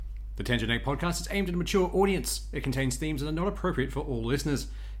The Tangent Egg podcast is aimed at a mature audience. It contains themes that are not appropriate for all listeners.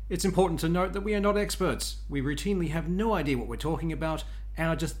 It's important to note that we are not experts. We routinely have no idea what we're talking about and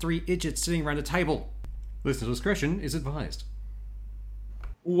are just three idiots sitting around a table. Listener discretion is advised.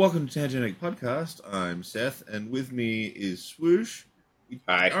 Welcome to Tangent Egg Podcast. I'm Seth, and with me is Swoosh. We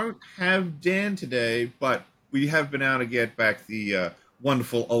don't have Dan today, but we have been able to get back the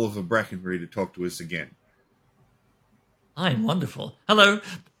wonderful Oliver Brackenbury to talk to us again. I'm wonderful. Hello.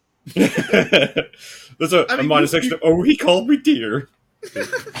 There's a minor section of, he called me dear.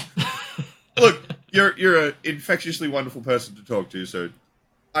 Look, you're an infectiously wonderful person to talk to, so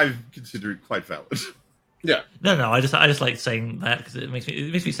I consider it quite valid. Yeah. No. I just like saying that because it makes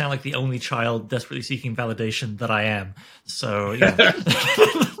me sound like the only child desperately seeking validation that I am. So yeah.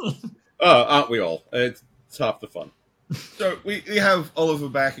 Aren't we all? It's half the fun. So we have Oliver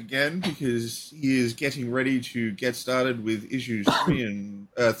back again because he is getting ready to get started with issues 3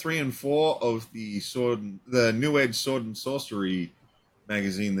 and 4 of the New Edge Sword and Sorcery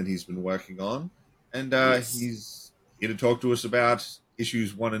magazine that he's been working on, and he's here to talk to us about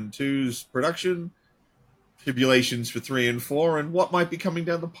issues 1 and 2's production, tribulations for 3 and 4, and what might be coming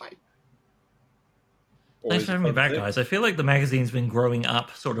down the pipe. Thanks for having me back, guys. I feel like the magazine's been growing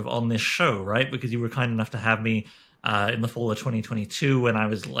up sort of on this show, right? Because you were kind enough to have me in the fall of 2022 when I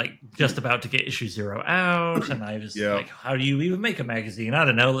was like just about to get issue 0 out, and I was like, how do you even make a magazine? I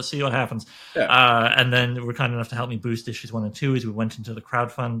don't know, let's see what happens. And then you were kind enough to help me boost issues 1 and 2 as we went into the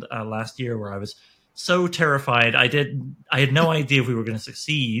crowdfund last year, where I was so terrified. I had no idea if we were going to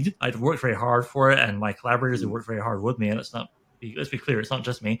succeed. I'd worked very hard for it, and my collaborators had worked very hard with me, and let's be clear, it's not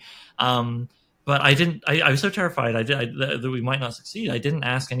just me. But I was so terrified that we might not succeed. I didn't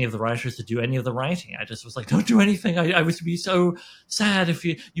ask any of the writers to do any of the writing. I just was like, don't do anything. I was to be so sad if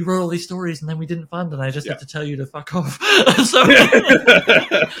you wrote all these stories and then we didn't fund, and I just had to tell you to fuck off. So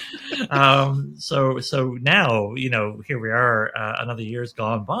now, here we are, another year's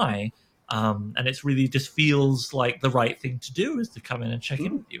gone by. And it's really just feels like the right thing to do is to come in and check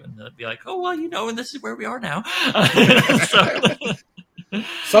in with you and be like, oh, well, and this is where we are now.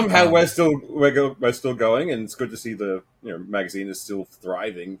 Somehow we're still going, and it's good to see the magazine is still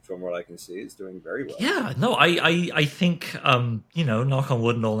thriving. From what I can see, it's doing very well. Yeah, no, I think knock on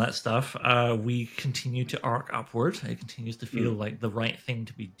wood and all that stuff. We continue to arc upward. It continues to feel like the right thing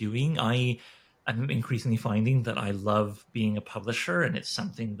to be doing. I'm increasingly finding that I love being a publisher, and it's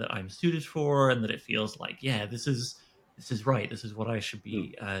something that I'm suited for, and that it feels like, this is right. This is what I should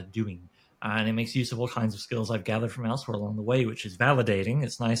be doing. And it makes use of all kinds of skills I've gathered from elsewhere along the way, which is validating.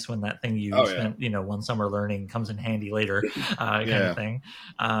 It's nice when that thing you spent, one summer learning comes in handy later, kind of thing.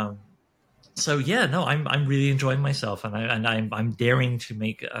 I'm really enjoying myself, and I'm daring to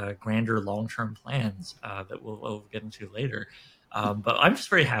make grander long-term plans that we'll get into later. But I'm just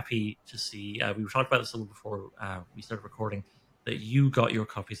very happy to see. We talked about this a little before we started recording, that you got your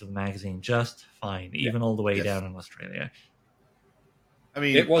copies of the magazine just fine, even all the way down in Australia. I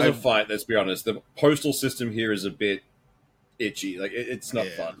mean, it was a fight. Let's be honest. The postal system here is a bit itchy. Like it's not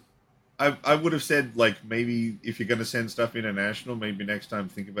fun. I would have said, like, maybe if you're going to send stuff international, maybe next time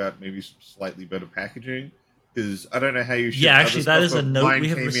think about maybe some slightly better packaging, because I don't know how you ship. Yeah, actually, that is a note we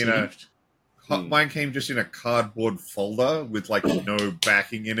have received. Mine came just in a cardboard folder with like no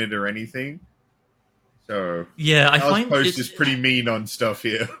backing in it or anything. So I find Post is pretty mean on stuff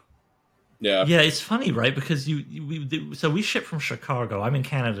here. Yeah, it's funny, right? Because we ship from Chicago. I'm in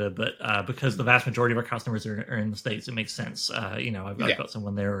Canada, but because the vast majority of our customers are in the States, it makes sense. I've got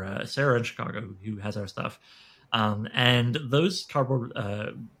someone there, Sarah in Chicago, who has our stuff, and those cardboard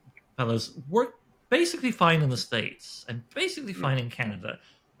fellows work basically fine in the States and basically fine in Canada.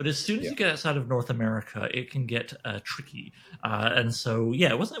 But as soon as you get outside of North America, it can get tricky. And so,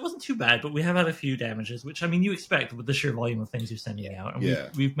 it wasn't too bad, but we have had a few damages, which, I mean, you expect with the sheer volume of things you're sending out. And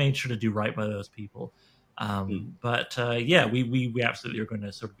we've made sure to do right by those people. But we absolutely are going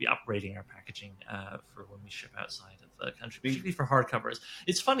to sort of be upgrading our packaging for when we ship outside of the country, particularly for hardcovers.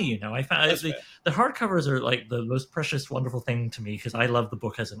 It's funny, I found the hardcovers are like the most precious, wonderful thing to me because I love the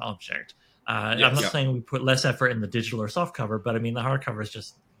book as an object. I'm not saying we put less effort in the digital or soft cover, but I mean, the hardcover is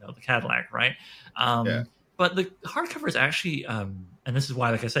just the Cadillac, right? But the hardcover is actually, and this is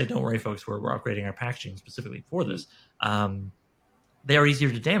why, like I say, don't worry, folks, we're upgrading our packaging specifically for this. They are easier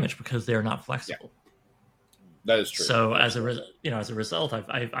to damage because they are not flexible. That is true. So as a result,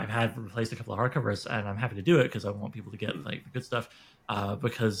 I've had replaced a couple of hardcovers, and I'm happy to do it because I want people to get like the good stuff.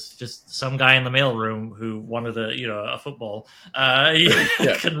 Because just some guy in the mailroom who wanted a football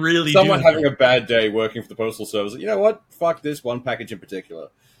can really someone having a bad day working for the postal service. You know what? Fuck this one package in particular.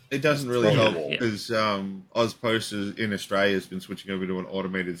 It doesn't really help Yeah. because Ozpost in Australia has been switching over to an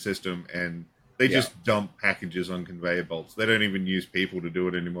automated system, and they just dump packages on conveyor belts. They don't even use people to do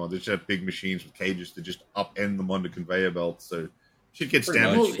it anymore. They just have big machines with cages to just upend them onto conveyor belts. So shit gets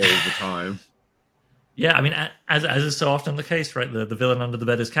damaged all the time. Yeah, I mean, as is so often the case, right? The villain under the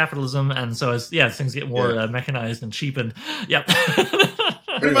bed is capitalism, and so as things get more mechanized and cheapened,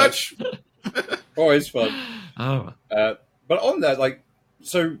 pretty much. Always fun. Oh, but on that, like,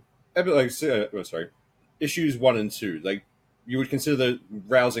 so, issues 1 and 2, like, you would consider the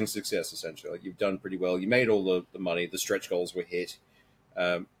rousing success essentially. Like, you've done pretty well. You made all the money. The stretch goals were hit.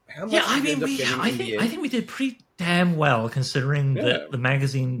 How much I think we did pretty damn well considering that the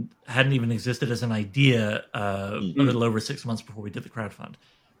magazine hadn't even existed as an idea a little over 6 months before we did the crowdfund.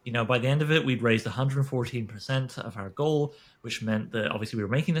 You know, by the end of it, we'd raised 114% of our goal, which meant that obviously we were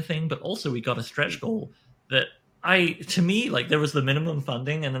making the thing, but also we got a stretch goal that to me, like, there was the minimum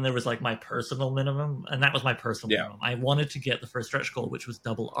funding, and then there was like my personal minimum, and that was my personal minimum. I wanted to get the first stretch goal, which was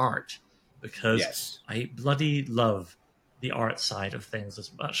double art, because I bloody love the art side of things as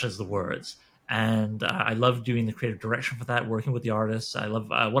much as the words. And I love doing the creative direction for that, working with the artists. I love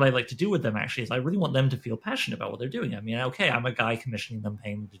what I like to do with them, actually, is I really want them to feel passionate about what they're doing. I mean, okay, I'm a guy commissioning them,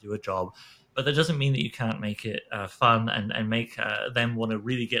 paying them to do a job, but that doesn't mean that you can't make it fun and make them want to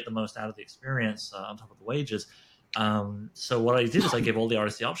really get the most out of the experience on top of the wages. So what I did is I gave all the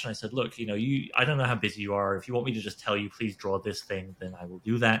artists the option. I said, look, you know, I don't know how busy you are. If you want me to just tell you, please draw this thing, then I will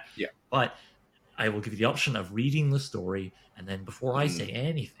do that. Yeah. But I will give you the option of reading the story, and then before I say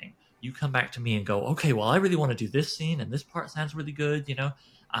anything, you come back to me and go, okay, well, I really want to do this scene, and this part sounds really good, you know.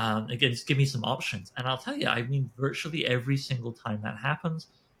 Again, just give me some options. And I'll tell you, I mean, virtually every single time that happens,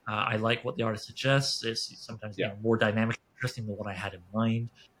 I like what the artist suggests. It's sometimes more dynamic, interesting than what I had in mind.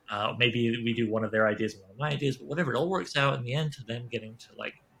 Maybe we do one of their ideas and one of my ideas, but whatever, it all works out in the end to them getting to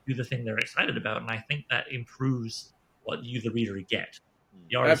like do the thing they're excited about. And I think that improves what you, the reader, get.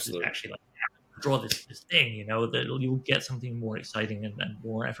 The artist is actually like, draw this thing, you know, that you'll get something more exciting and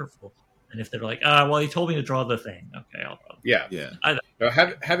more effortful. And if they're like, well, he told me to draw the thing, okay, I'll draw it. Yeah.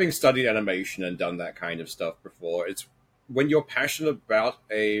 Having studied animation and done that kind of stuff before, it's when you're passionate about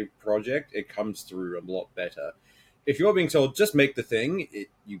a project, it comes through a lot better. If you're being told just make the thing,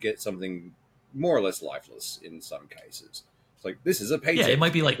 you get something more or less lifeless in some cases. It's like, this is a painting. Yeah, it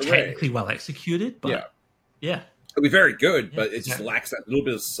might be like technically well executed, but yeah. It'll be very good, but it just lacks that little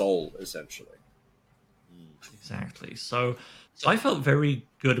bit of soul, essentially. Exactly. So I felt very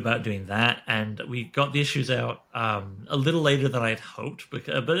good about doing that, and we got the issues out a little later than I had hoped, but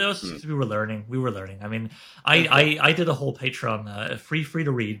it was we were learning. I mean, I did a whole Patreon, free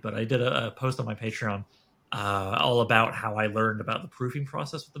to read, but I did a post on my Patreon all about how I learned about the proofing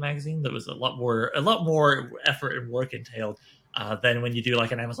process with the magazine. That was a lot more effort and work entailed than when you do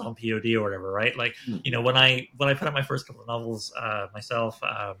like an Amazon POD or whatever, right? Like, you know, when I put out my first couple of novels myself,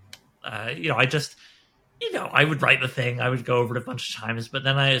 you know, I would write the thing, I would go over it a bunch of times, but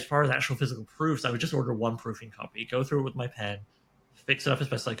then as far as actual physical proofs, I would just order one proofing copy, go through it with my pen, fix it up as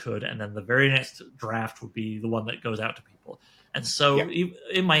best I could, and then the very next draft would be the one that goes out to people. And so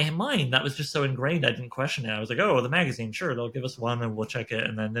in my mind, that was just so ingrained, I didn't question it. I was like, oh, the magazine, sure, they'll give us one and we'll check it.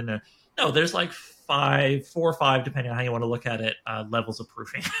 And then no, there's like 4 or 5, depending on how you want to look at it, levels of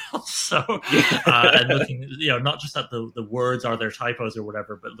proofing. So, and looking, you know, not just at the words are there typos or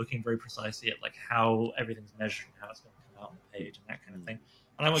whatever, but looking very precisely at like how everything's measured and how it's going to come out on the page and that kind of thing.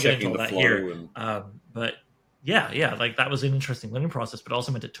 And I won't get into all that here, but yeah, like that was an interesting learning process, but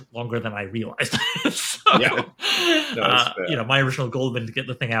also meant it took longer than I realized. So, you know, my original goal had been to get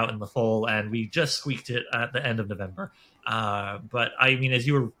the thing out in the fall, and we just squeaked it at the end of November. But I mean, as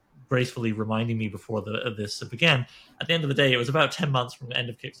you were gracefully reminding me before this began, at the end of the day, it was about 10 months from the end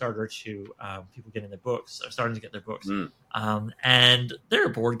of Kickstarter to people getting their books, or starting to get their books. And there are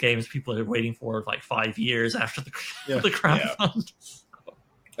board games people are waiting for like 5 years after the crowdfund.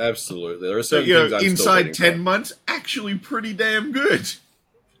 Absolutely. There are certain things I'm inside 10 months, actually pretty damn good.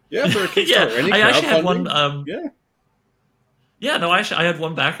 Yeah, for a Kickstarter. I actually had one. I had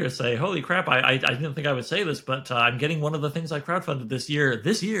one backer say, "Holy crap! I didn't think I would say this, but I'm getting one of the things I crowdfunded this year." To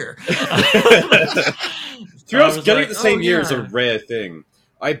be honest, getting it the same year is a rare thing.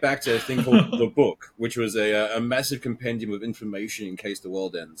 I backed a thing called The Book, which was a massive compendium of information in case the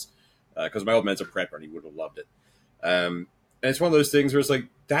world ends. Because my old man's a prepper and he would have loved it. And it's one of those things where it's like,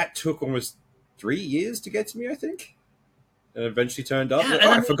 that took almost 3 years to get to me, I think. And eventually turned up.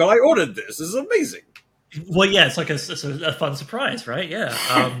 I forgot I ordered this. This is amazing. Well, yeah, it's like a fun surprise, right? Yeah.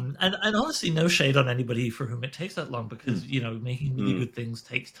 And honestly, no shade on anybody for whom it takes that long, because, you know, making really good things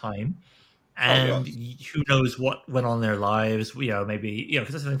takes time. And yes. who knows what went on in their lives? Maybe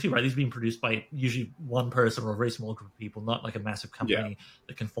because that's the thing too, right? These are being produced by usually one person or a very small group of people, not like a massive company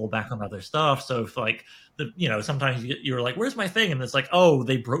that can fall back on other stuff. So if like sometimes you're like, "Where's my thing?" and it's like, "Oh,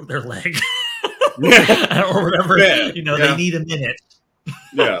 they broke their leg," or whatever. They need a minute.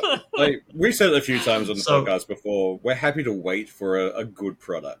 Like we've said it a few times on the podcast before. We're happy to wait for a good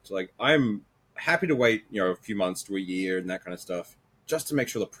product. Like I'm happy to wait, a few months to a year and that kind of stuff, just to make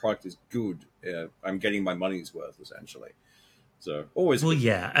sure the product is good. I'm getting my money's worth, essentially. So always. Well,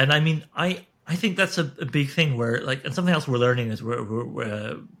 yeah, and I mean, I think that's a big thing where, like, and something else we're learning is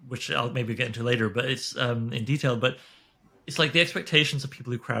which I'll maybe get into later, but it's in detail. But it's like the expectations of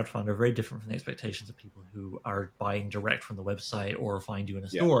people who crowdfund are very different from the expectations of people who are buying direct from the website or find you in a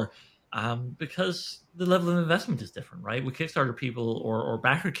store. Because the level of investment is different, right? With Kickstarter people or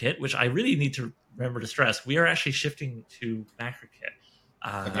BackerKit, which I really need to remember to stress, we are actually shifting to BackerKit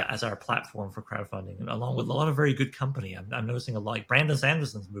as our platform for crowdfunding, along with a lot of very good company. I'm noticing a lot. Like Brandon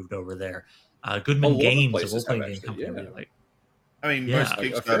Sanderson's moved over there. Goodman Games, a role-playing game company. Yeah. Really like. I mean, most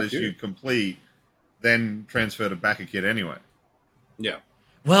Kickstarters you complete then transfer to BackerKit anyway. Yeah.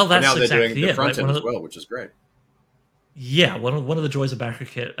 Well, that's now they're exactly doing the it. front Right? end as well, which is great. Yeah, one of the joys of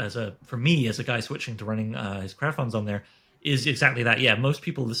BackerKit for me as a guy switching to running his crowdfunds on there is exactly that. Yeah, most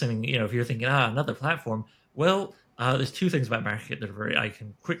people listening, if you're thinking, another platform, well, there's two things about BackerKit that I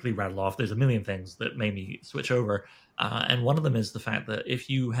can quickly rattle off. There's a million things that made me switch over, and one of them is the fact that if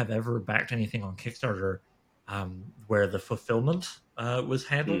you have ever backed anything on Kickstarter where the fulfillment was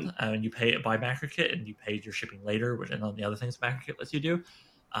handled, and you pay it by BackerKit and you paid your shipping later, and on the other things BackerKit lets you do.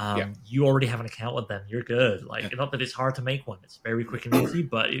 You already have an account with them. You're good. Like, not that it's hard to make one. It's very quick and easy,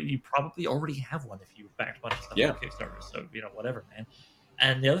 but you probably already have one if you've backed a bunch of stuff on Kickstarter. So, whatever, man.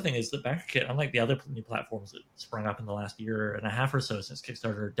 And the other thing is that BackerKit, unlike the other new platforms that sprung up in the last year and a half or so since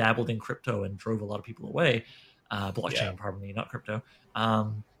Kickstarter dabbled in crypto and drove a lot of people away, blockchain, pardon me, not crypto,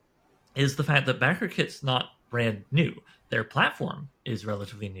 is the fact that BackerKit's not brand new. Their platform is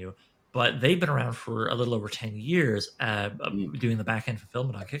relatively new, but they've been around for a little over 10 years doing the back-end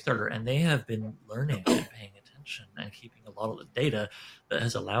fulfillment on Kickstarter, and they have been learning and paying attention and keeping a lot of the data that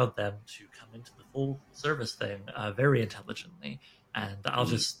has allowed them to come into the full service thing very intelligently. And I'll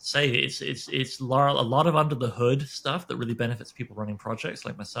just say it's a lot of under the hood stuff that really benefits people running projects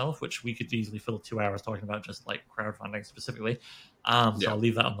like myself, which we could easily fill 2 hours talking about, just like crowdfunding specifically. So I'll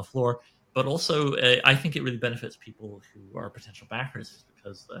leave that on the floor. But also, I think it really benefits people who are potential backers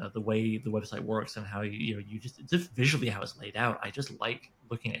because the way the website works and how you just visually how it's laid out. I just like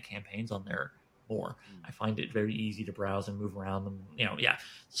looking at campaigns on there more. I find it very easy to browse and move around them.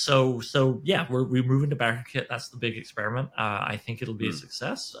 So we're moving to BackerKit. That's the big experiment. I think it'll be a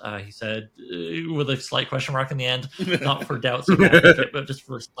success. He said with a slight question mark in the end, not for doubts of BackerKit, but just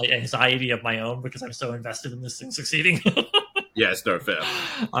for slight anxiety of my own because I'm so invested in this thing succeeding. Yeah, it's no fair.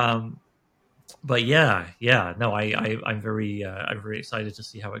 But I'm very excited to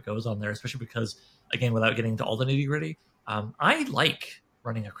see how it goes on there, especially because, again, without getting into all the nitty gritty, I like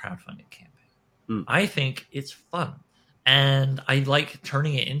running a crowdfunding campaign. I think it's fun, and I like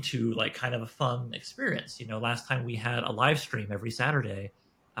turning it into like kind of a fun experience. Last time we had a live stream every Saturday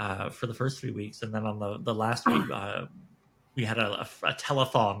for the first 3 weeks, and then on the last week we had a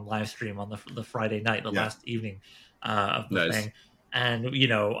telethon live stream on the Friday night, the last evening of the thing. And we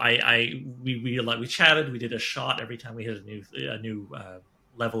chatted. We did a shot every time we hit a new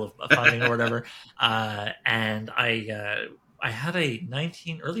level of funding or whatever. And I had a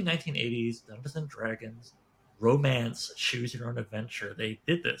early 1980s Dungeons and Dragons romance choose your own adventure. They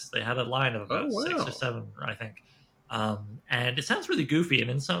did this. They had a line of about 6 or 7, I think. And it sounds really goofy,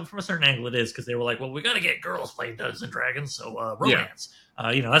 and from a certain angle it is, because they were like, well, we got to get girls playing Dungeons and Dragons, so romance.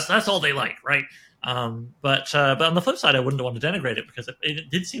 That's all they like, right? But on the flip side, I wouldn't want to denigrate it because it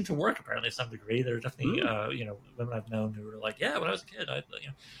did seem to work apparently to some degree. There are definitely women I've known who were like, yeah, when I was a kid,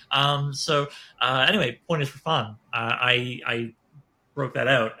 anyway, point is for fun. I broke that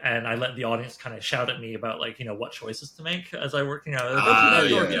out and I let the audience kind of shout at me about what choices to make as I worked.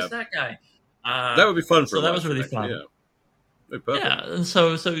 That guy. That would be fun. So that was really fun. Yeah. Yeah, and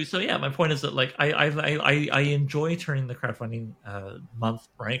so my point is that I enjoy turning the crowdfunding month,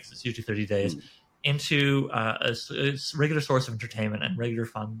 right? Because it's usually 30 days. Into a regular source of entertainment and regular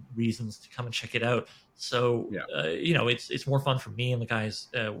fun reasons to come and check it out. So it's more fun for me and the guys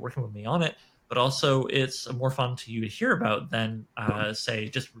working with me on it, but also it's more fun to you to hear about than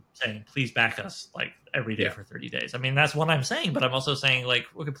saying please back us every day for 30 days. I mean, that's what I'm saying, but I'm also saying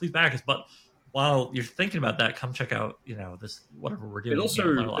okay, please back us, but while you're thinking about that, come check out this whatever we're doing. It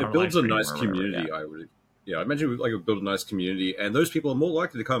also it builds a nice community. Yeah, I imagine we build a nice community, and those people are more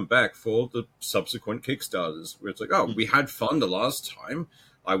likely to come back for the subsequent Kickstarters, where it's like, oh, we had fun the last time.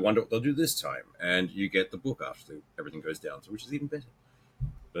 I wonder what they'll do this time, and you get the book after everything goes down, which is even better.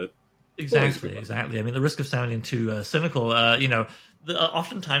 But Exactly. I mean, the risk of sounding too cynical,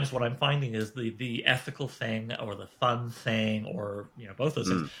 oftentimes what I'm finding is the ethical thing or the fun thing or both those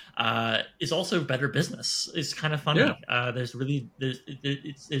things is also better business. It's kind of funny. Yeah. There's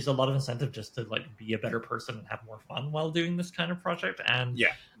a lot of incentive just to be a better person and have more fun while doing this kind of project, and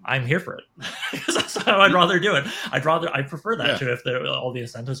I'm here for it because that's how I'd rather do it. I prefer that to if all the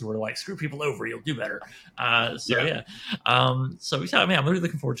incentives were like screw people over, you'll do better. I mean, I'm really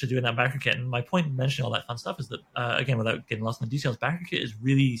looking forward to doing that backer kit. And my point in mentioning all that fun stuff is that again, without getting lost in the details, backer kit is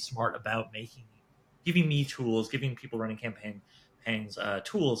really smart about giving me tools, giving people running campaigns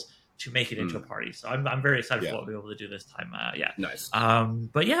tools to make it into a party. So I'm very excited for what we'll be able to do this time. Nice.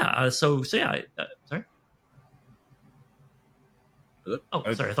 Sorry.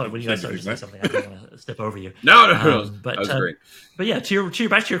 Oh, sorry. I thought when you guys started to say something, I didn't want to step over you. No. That was great. But yeah,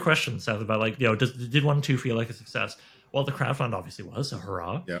 back to your question, Seth, about did 1 and 2 feel like a success? Well, the crowdfund obviously was, so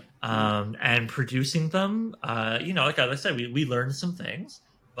hurrah. Yeah. And producing them, like I said, we learned some things,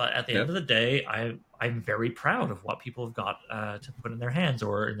 but at the end of the day, I'm very proud of what people have got to put in their hands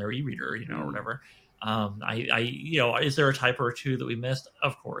or in their e-reader, or whatever. Is there a typo or two that we missed?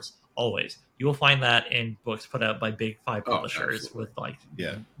 Of course, always. You will find that in books put out by big 5 publishers with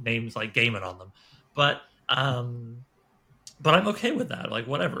names like Gaiman on them. But I'm okay with that.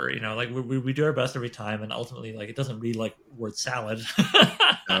 Whatever, we do our best every time, and ultimately, it doesn't read like word salad.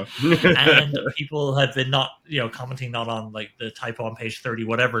 And people have been commenting not on the typo on page 30,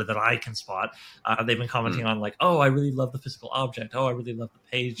 whatever that I can spot. They've been commenting on oh, I really love the physical object. Oh, I really love the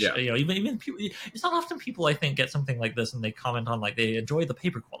page. Even people. It's not often people I think get something like this and they comment on they enjoy the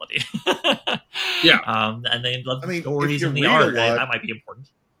paper quality. And they love the stories and the art. That might be important.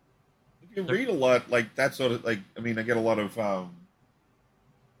 You read a lot that sort of I get a lot of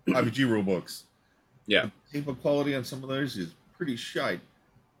RPG rule books. Yeah, the paper quality on some of those is pretty shite.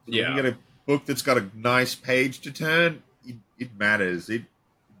 So when you get a book that's got a nice page to turn, it matters. It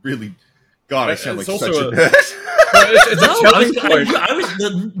really, God, I sound like such a nerd.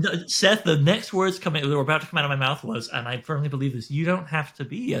 Seth, the next words that were about to come out of my mouth was, and I firmly believe this: you don't have to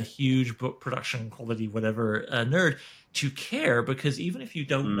be a huge book production quality, whatever, nerd to care, because even if you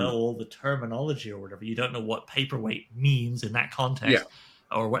don't know all the terminology or whatever, you don't know what paperweight means in that context,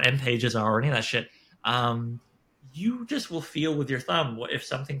 or what end pages are, or any of that shit. You just will feel with your thumb if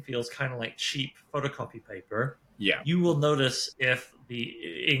something feels kind of like cheap photocopy paper. Yeah, you will notice if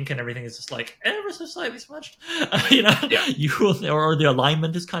the ink and everything is just ever so slightly smudged. You will, or the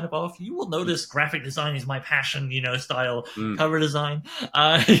alignment is kind of off. You will notice graphic design is my passion. Style cover design.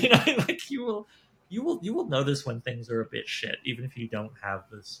 You will notice when things are a bit shit, even if you don't have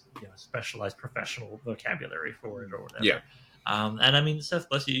this specialized professional vocabulary for it or whatever. Yeah. And I mean, Seth,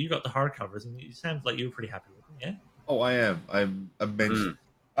 bless you, you got the hardcovers, and you sound like you were pretty happy with them, yeah? Oh, I am. I'm immense.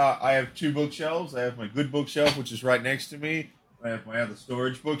 I have 2 bookshelves. I have my good bookshelf, which is right next to me. I have my other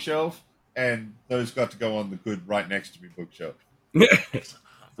storage bookshelf, and those got to go on the good right next to me bookshelf.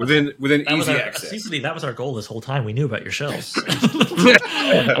 within easy access. Secretly, that was our goal this whole time. We knew about your shelves.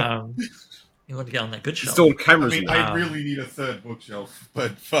 You want to get on that good shelf. Install cameras. I really need a 3rd bookshelf,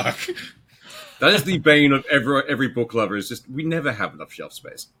 but fuck. That is the bane of every book lover. Is just we never have enough shelf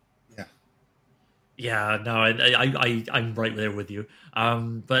space. Yeah, no, I'm right there with you.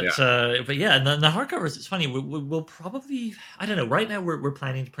 But yeah, and then the hardcovers. It's funny. We'll probably, I don't know. Right now, we're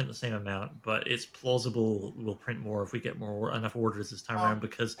planning to print the same amount, but it's plausible we'll print more if we get enough orders this time around.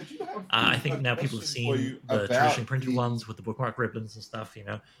 Because I think now people have seen the traditionally printed ones with the bookmark ribbons and stuff.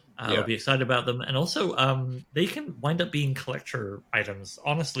 They'll be excited about them, and also they can wind up being collector items.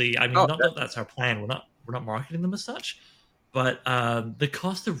 Honestly, I mean, not that that's our plan. We're not marketing them as such. But the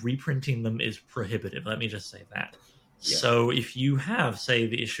cost of reprinting them is prohibitive. Let me just say that. Yeah. So if you have, say,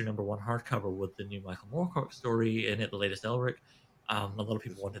 the issue number 1 hardcover with the new Michael Moorcock story in it, the latest Elric, a lot of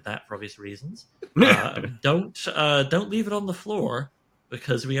people wanted that for obvious reasons. Don't leave it on the floor,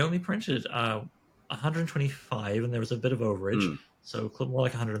 because we only printed 125, and there was a bit of overage, so more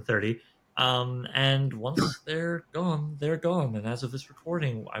like 130. And once they're gone, they're gone. And as of this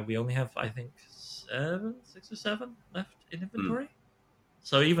recording, we only have, I think, 6 or 7 left in inventory.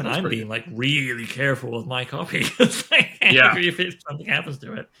 So even I'm being really careful with my copy. If something happens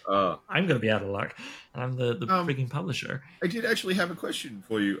to it, I'm going to be out of luck. And I'm the freaking publisher. I did actually have a question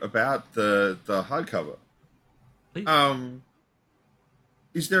for you about the hardcover. Please.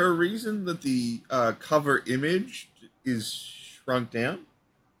 Is there a reason that the cover image is shrunk down?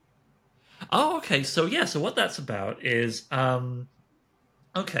 Oh, okay. So what that's about is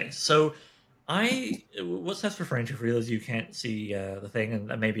okay. So what Seth's referring to, for those you can't see the thing,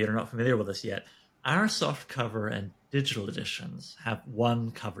 and maybe you're not familiar with this yet. Our soft cover and digital editions have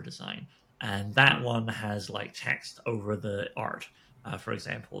one cover design, and that one has like text over the art. For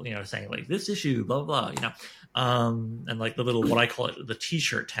example, saying like this issue, blah blah, and like the little what I call it the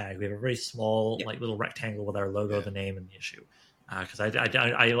T-shirt tag. We have a very small like little rectangle with our logo, the name, and the issue. Because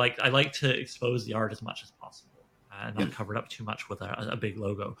I like to expose the art as much as possible and not cover it up too much with a big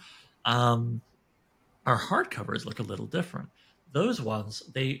logo. Our hardcovers look a little different. Those ones,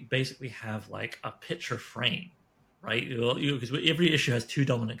 they basically have like a picture frame, right? Because every issue has two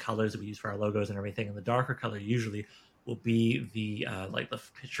dominant colors that we use for our logos and everything, and the darker color usually will be the like the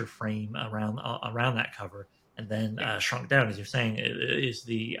picture frame around that cover, and then shrunk down, as you're saying, is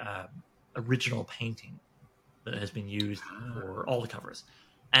the original painting that has been used for all the covers.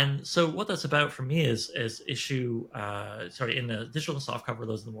 And so what that's about for me is issue in the digital and soft cover,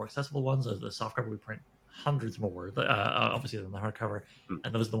 those are the more accessible ones. The soft cover we print hundreds more obviously than the hardcover,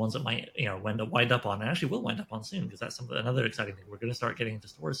 and those are the ones that might wind up on, and actually will wind up on soon, because that's another exciting thing. We're going to start getting into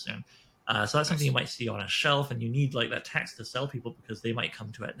stores soon. So that's something you might see on a shelf, and you need like that text to sell people, because they might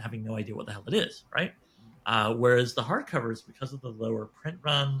come to it having no idea what the hell it is, right? Whereas the hardcovers, because of the lower print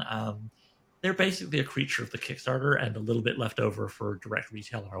run, they're basically a creature of the Kickstarter and a little bit left over for direct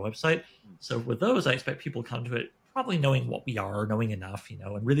retail on our website. So with those, I expect people to come to it probably knowing what we are, knowing enough,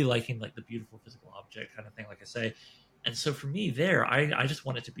 and really liking like the beautiful physical object kind of thing, like I say. And so for me there, I just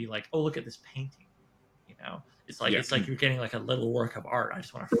want it to be like, oh, look at this painting. It's like you're getting like a little work of art. I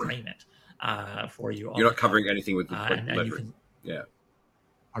just want to frame it for you. You're not covering anything with the lettering.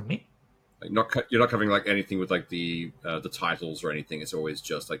 Pardon me? Like you're not covering like anything with like the titles or anything. It's always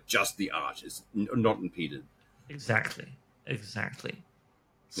just the art. It's not impeded. Exactly.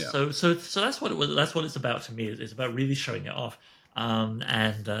 Yeah. So that's what it's about to me. It's about really showing it off.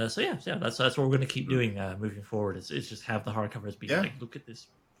 That's what we're going to keep doing moving forward. Is just have the hardcovers be like, look at this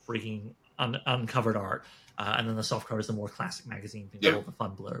freaking uncovered art, and then the soft cover is the more classic magazine thing with all the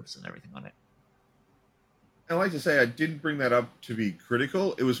fun blurbs and everything on it. I like to say I didn't bring that up to be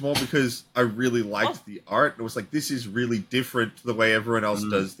critical. It was more because I really liked the art. It was like, this is really different to the way everyone else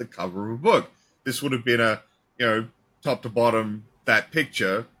does the cover of a book. This would have been a, top to bottom, that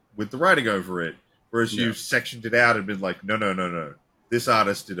picture with the writing over it. Whereas you've sectioned it out and been like, no. This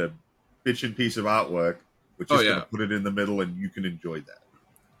artist did a bitchin' piece of artwork. We're just going to put it in the middle and you can enjoy that.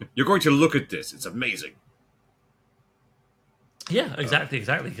 You're going to look at this. It's amazing. Yeah, exactly.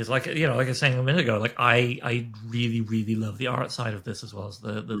 Because like I was saying a minute ago, like I really, really love the art side of this as well as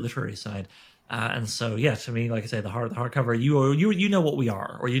the literary side. And so, to me, like I say, the hardcover, you know what we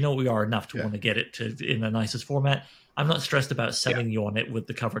are, or you know what we are enough to want to get it in the nicest format. I'm not stressed about selling you on it with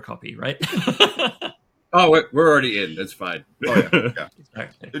the cover copy, right? Oh, we're already in. That's fine. Oh, yeah.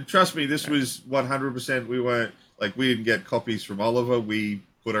 Exactly. Trust me, this was 100%. We didn't get copies from Oliver. We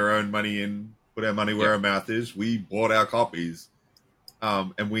put our own money in, put our money where our mouth is. We bought our copies,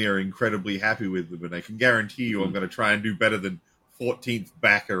 and we are incredibly happy with them. And I can guarantee you I'm going to try and do better than 14th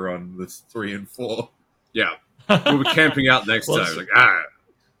backer on this 3 and 4. Yeah. We'll be camping out next time.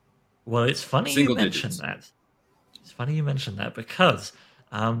 Well, it's funny you mentioned that. It's funny you mentioned that, because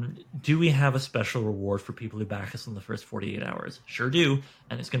do we have a special reward for people who back us in the first 48 hours? Sure do,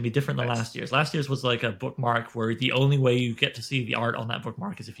 and it's going to be different than last year's. Last year's was like a bookmark where the only way you get to see the art on that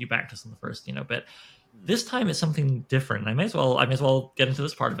bookmark is if you backed us in the first bit. This time it's something different. I may as well get into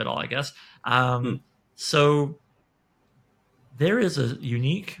this part of it all, I guess. So there is a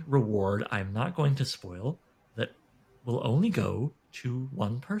unique reward I'm not going to spoil that will only go to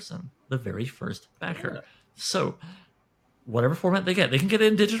one person, the very first backer. So whatever format they get, they can get it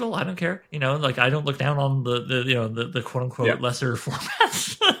in digital. I don't care. I don't look down on the quote unquote lesser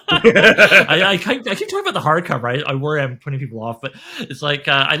formats. I keep talking about the hardcover. I worry I'm putting people off, but it's like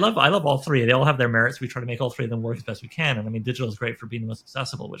I love all three. They all have their merits. We try to make all three of them work as best we can. And I mean, digital is great for being the most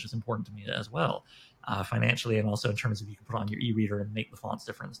accessible, which is important to me as well, financially, and also in terms of you can put on your e-reader and make the fonts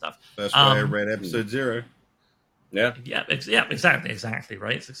different and stuff. That's why I read episode 0. Yeah, exactly,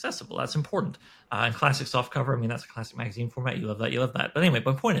 right? It's accessible. That's important. And classic softcover, I mean, that's a classic magazine format. You love that. But anyway,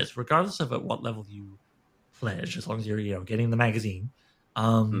 my point is, regardless of at what level you pledge, as long as you're getting the magazine,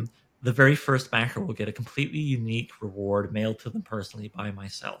 the very first backer will get a completely unique reward mailed to them personally by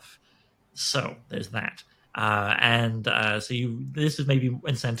myself. So there's that. This is maybe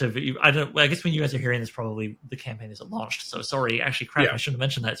incentive. I guess when you guys are hearing this, probably the campaign isn't launched. So sorry, actually, crap, I shouldn't have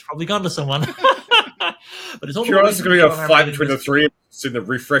mentioned that. It's probably gone to someone. But it's all sure, it's going to be a fight between the three sitting there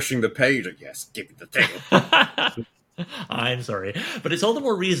refreshing the page. Yes, give me the thing. I'm sorry, but it's all the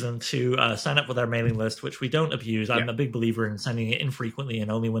more reason to sign up with our mailing list, which we don't abuse. I'm a big believer in sending it infrequently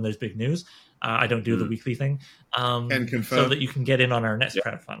and only when there's big news. I don't do the weekly thing, Can confirm. so that you can get in on our next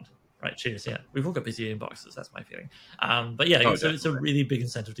crowdfund. Right, cheers. Yeah, we've all got busy inboxes. That's my feeling. But yeah, so it's a really big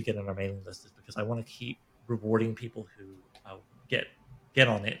incentive to get on our mailing list, is because I want to keep rewarding people who get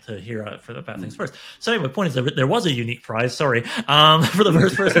on it to hear about things first. So anyway, my point is there was a unique prize. Sorry, for the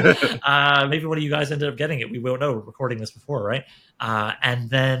first person. Maybe one of you guys ended up getting it. We won't know. We're recording this before, right? And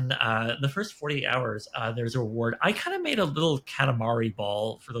then the first 48 hours, there's a reward. I kind of made a little Katamari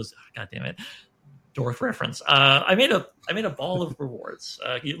ball for those. God damn it. Dork reference. I made a ball of rewards.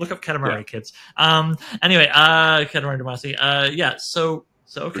 You look up Katamari, kids. Anyway, Katamari Damacy. Yeah. So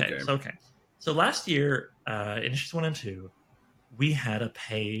okay. So last year, in issues 1 and 2, we had a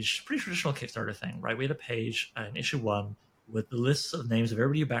page, pretty traditional Kickstarter thing, right? We had a page in issue 1 with the lists of names of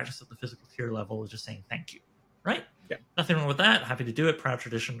everybody who backed us at the physical tier level, just saying thank you, right? Yeah. Nothing wrong with that. Happy to do it. Proud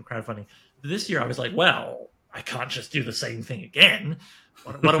tradition, crowdfunding. This year, I was like, well, I can't just do the same thing again.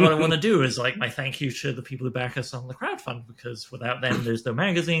 What I want to do is like my thank you to the people who back us on the crowdfund, because without them, there's no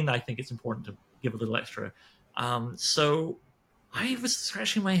magazine. I think it's important to give a little extra. So I was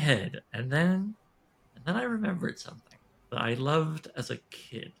scratching my head, and then I remembered something that I loved as a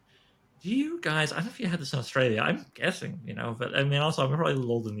kid. Do you guys? I don't know if you had this in Australia. I'm guessing, but I mean, also I'm probably a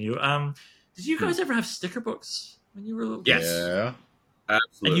little older than you. Did you guys ever have sticker books when you were little? Yes. Yeah.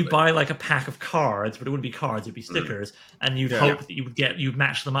 Absolutely. And you'd buy like a pack of cards, but it wouldn't be cards, it'd be stickers. And you'd hope that you'd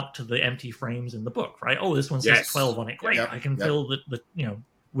match them up to the empty frames in the book, right? Oh, this one says 12 on it. Great. I can fill the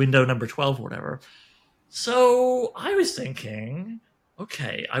window number 12 or whatever. So I was thinking,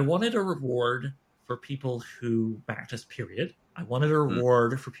 okay, I wanted a reward for people who backed us, period. I wanted a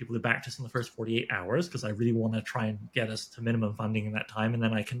reward for people who backed us in the first 48 hours, because I really want to try and get us to minimum funding in that time, and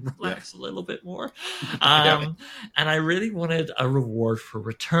then I can relax a little bit more. And I really wanted a reward for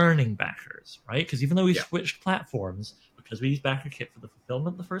returning backers, right? Because even though we switched platforms, because we used BackerKit for the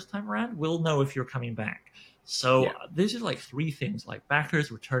fulfillment the first time around, we'll know if you're coming back. So these are like 3 things, like backers,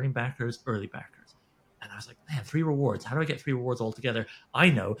 returning backers, early backers. And I was like, man, 3 rewards. How do I get 3 rewards all together? I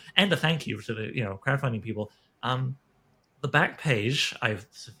know. And a thank you to the crowdfunding people. The back page, I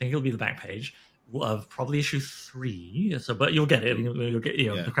think it'll be the back page of probably issue 3. So, but you'll get it. You'll get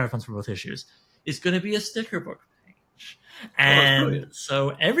the crowdfunds for both issues. It's going to be a sticker book page, and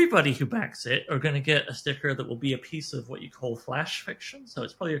so everybody who backs it are going to get a sticker that will be a piece of what you call flash fiction. So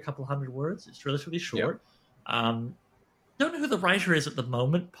it's probably a couple hundred words. It's relatively short. Don't know who the writer is at the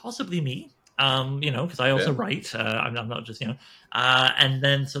moment. Possibly me. Because I also write. I'm not just, and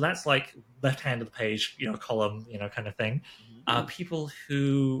then so that's like left hand of the page, column, kind of thing. People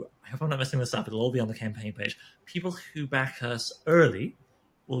who, I hope I'm not messing this up, it'll all be on the campaign page. People who back us early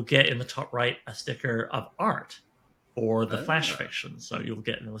will get in the top right a sticker of art for the flash fiction. So you'll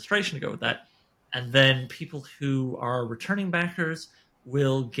get an illustration to go with that. And then people who are returning backers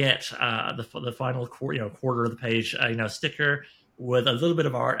will get the final quarter of the page, sticker with a little bit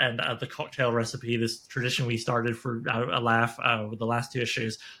of art and the cocktail recipe, this tradition we started for a laugh with the last 2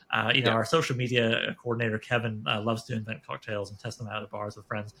 issues. Our social media coordinator, Kevin, loves to invent cocktails and test them out at bars with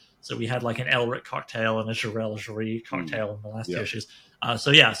friends. So we had like an Elric cocktail and a Jarell Jory cocktail in the last 2 issues.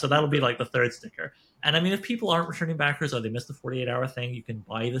 So that'll be like the 3rd sticker. And I mean, if people aren't returning backers or they missed the 48-hour thing, you can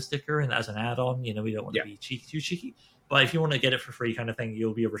buy the sticker and as an add-on. We don't want to be too cheeky. But if you want to get it for free kind of thing,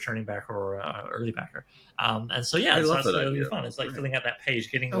 you'll be a returning backer or an early backer. And so, it's really fun. It's like filling out that page,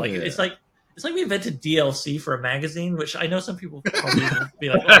 getting it's like we invented DLC for a magazine, which I know some people probably will be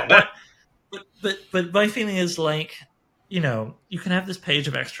like, oh, what? But my feeling is like, you can have this page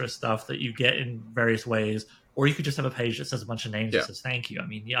of extra stuff that you get in various ways, or you could just have a page that says a bunch of names that says thank you. I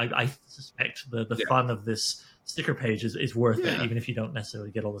mean, I suspect the fun of this sticker page is worth it, even if you don't necessarily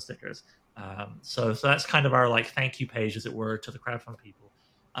get all the stickers. So that's kind of our like thank you page, as it were, to the crowdfund people.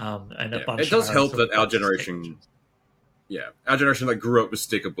 And a bunch. It does help that our generation, our generation like grew up with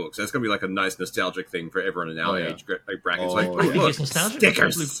sticker books. That's gonna be like a nice nostalgic thing for everyone in our age brackets. I think it's nostalgic.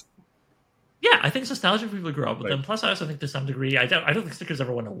 Stickers. Yeah, I think it's nostalgic for people who grew up with them. Plus, I also think to some degree, I don't think stickers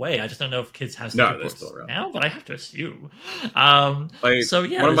ever went away. I just don't know if kids have sticker books now, but I have to assume. One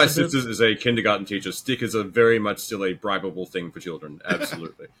of my sisters is a kindergarten teacher. Stickers are very much still a bribable thing for children.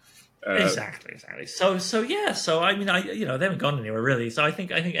 Absolutely. Exactly. So I mean, they haven't gone anywhere really. So I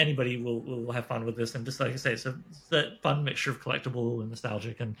think anybody will have fun with this, and just like I say, so it's that fun mixture of collectible and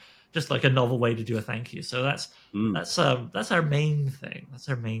nostalgic, and just like a novel way to do a thank you. So that's our main thing.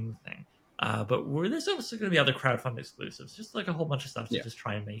 But there's also going to be other crowdfund exclusives, just like a whole bunch of stuff to just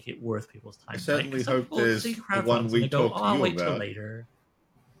try and make it worth people's time. I certainly hope there's the one we talked to you wait till about. later.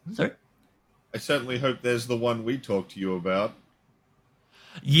 I'm sorry. I certainly hope there's the one we talked to you about.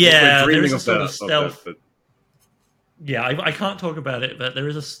 Yeah, We're there is dreaming a sort of about stealth. that, Yeah, I can't talk about it, but there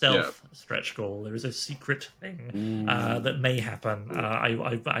is a stealth stretch goal. There is a secret thing that may happen.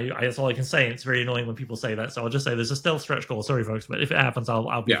 That's all I can say. It's very annoying when people say that, so I'll just say there's a stealth stretch goal. Sorry, folks, but if it happens,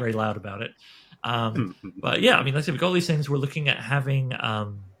 I'll be very loud about it. But yeah, I mean, like I said, we've got all these things. We're looking at having,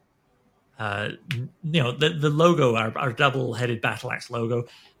 the logo, our double-headed battle axe logo.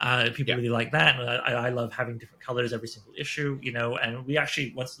 People really like that, and I love having different colors every single issue. And we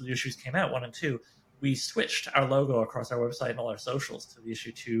actually, once the issues came out, 1 and 2. We switched our logo across our website and all our socials to the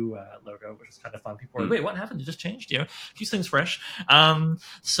issue 2 logo, which was kind of fun. People were like, wait, what happened? It just changed, keeps things fresh.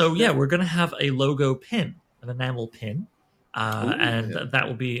 So yeah, we're going to have a logo pin, an enamel pin, that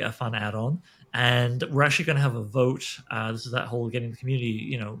will be a fun add-on. And we're actually going to have a vote. This is that whole getting the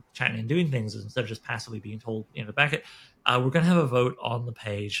community, chatting and doing things instead of just passively being told, to back it. We're going to have a vote on the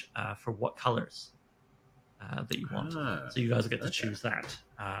page for what colors that you want. So you guys get to choose that.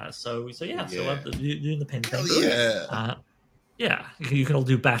 So yeah. So I'm doing the pin thing. Yeah, you can all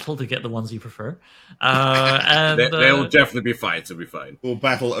do battle to get the ones you prefer. And they'll definitely be fights. It'll be fine. We'll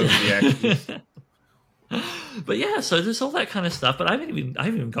battle over the actions. But yeah, so there's all that kind of stuff. But I haven't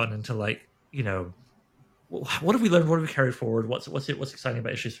even gotten into like, what have we learned? What have we carried forward? What's exciting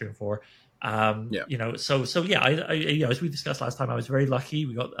about issues 3 and 4? So yeah, I as we discussed last time, I was very lucky.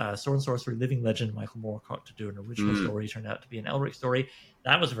 We got Sword and Sorcery Living Legend Michael Moorcock to do an original story. Turned out to be an Elric story.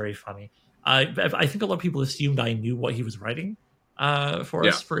 That was very funny. I think a lot of people assumed I knew what he was writing for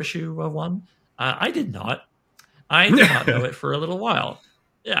us for issue 1. I did not. I did not know it for a little while.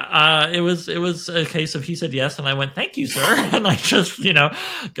 Yeah, it was a case of he said yes, and I went, "Thank you, sir," and I just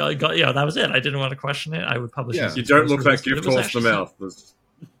got that was it. I didn't want to question it. I would publish. Yeah, you don't look like you've tossed the mouth.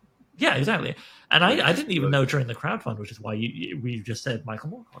 Yeah, exactly. And I didn't even know during the crowdfund, which is why we just said Michael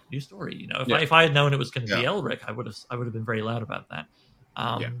Moorcock, new story. If I had known it was going to be Elric, I would have been very loud about that.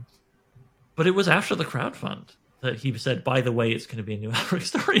 But it was after the crowdfund that he said, by the way, it's going to be a new Elric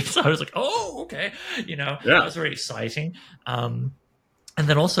story. So I was like, oh, okay. That was very exciting. And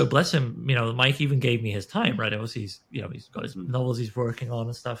then also, bless him, Mike even gave me his time, right? Obviously, he's got his novels he's working on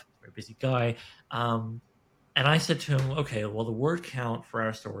and stuff. Very busy guy. And I said to him, okay, well, the word count for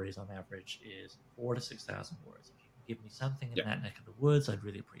our stories on average is 4,000 to 6,000 words. If you can give me something in that neck of the woods, I'd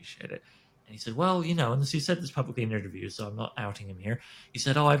really appreciate it. And he said, well, and he said this publicly in interviews, so I'm not outing him here. He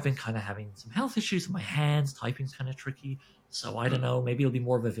said, I've been kind of having some health issues with my hands. Typing's kind of tricky. So I don't know, maybe it'll be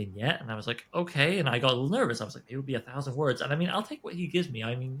more of a vignette. And I was like, okay. And I got a little nervous. I was like, maybe it'll be 1,000 words. And I mean, I'll take what he gives me.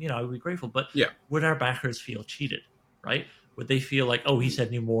 I mean, I would be grateful. But would our backers feel cheated, right? Would they feel like, oh, he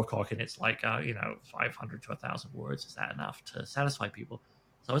said new Moorcock and it's like, 500 to 1,000 words. Is that enough to satisfy people?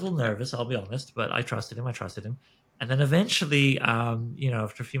 So I was a little nervous, I'll be honest, but I trusted him. And then eventually,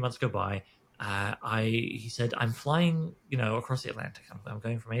 after a few months go by, he said, I'm flying, across the Atlantic. I'm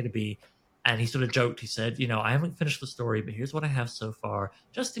going from A to B. And he sort of joked. He said, I haven't finished the story, but here's what I have so far,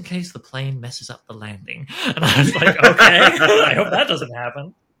 just in case the plane messes up the landing. And I was like, okay, I hope that doesn't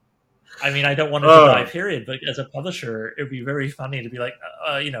happen. I mean, I don't want it to die, period. But as a publisher, it would be very funny to be like,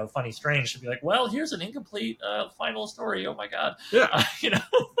 funny, strange to be like, well, here's an incomplete final story. Oh my God. Yeah.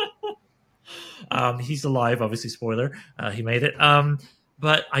 He's alive, obviously, spoiler. He made it.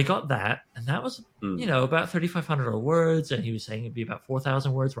 But I got that, and that was, about 3,500 words, and he was saying it'd be about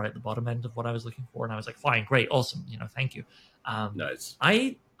 4,000 words, right at the bottom end of what I was looking for, and I was like, fine, great, awesome, thank you. Nice.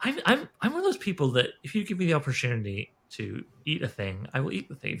 I'm one of those people that if you give me the opportunity to eat a thing, I will eat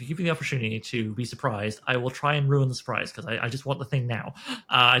the thing. If you give me the opportunity to be surprised, I will try and ruin the surprise because I just want the thing now.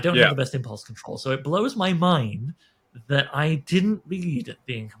 I don't have the best impulse control, so it blows my mind that I didn't read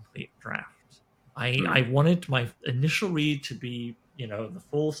the incomplete draft. I wanted my initial read to be the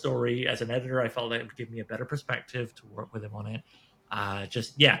full story. As an editor, I felt that it would give me a better perspective to work with him on it.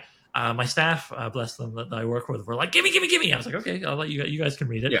 My staff, bless them, that I work with, were like, "Give me!" I was like, "Okay, I'll let you guys can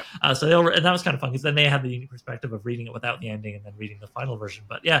read it." Yeah. And that was kind of fun because then they had the unique perspective of reading it without the ending and then reading the final version.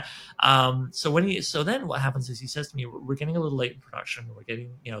 But yeah, so then what happens is he says to me, "We're getting a little late in production. We're getting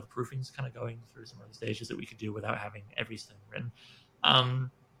the proofing's kind of going through some early stages that we could do without having everything written."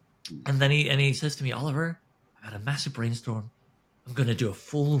 And then he says to me, "Oliver, I had a massive brainstorm. I'm going to do a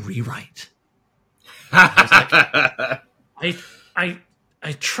full rewrite." I was like,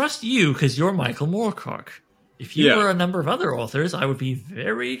 I trust you because you're Michael Moorcock. If you were a number of other authors, I would be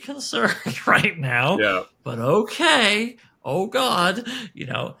very concerned right now. Yeah. But okay. Oh God.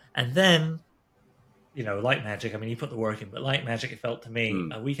 And then, Light Magic, I mean, he put the work in, but Light Magic, it felt to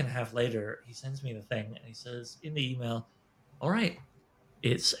me, a week and a half later, he sends me the thing and he says in the email, all right,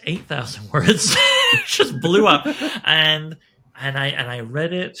 it's 8,000 words. It just blew up. And I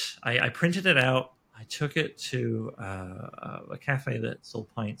read it. I printed it out. I took it to a cafe that sold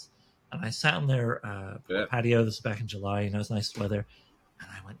pints, and I sat on their patio. This was back in July. It's nice weather, and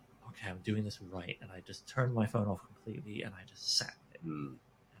I went, okay, I'm doing this right. And I just turned my phone off completely, and I just sat with it. And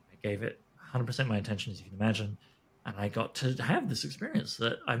I gave it 100% my attention, as you can imagine. And I got to have this experience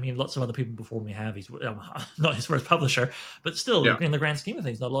that, lots of other people before me have. He's not his first publisher, but still, in the grand scheme of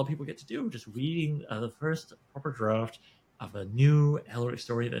things, not a lot of people get to do. Just reading the first proper draft of a new Elric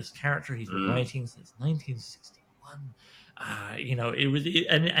story. This character he's been writing since 1961. It was,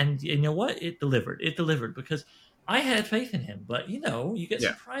 and you know what? It delivered. It delivered because I had faith in him. But you get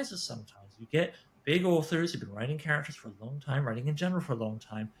surprises sometimes. You get big authors who've been writing characters for a long time, writing in general for a long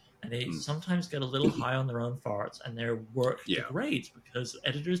time. And they sometimes get a little high on their own farts, and their work degrades because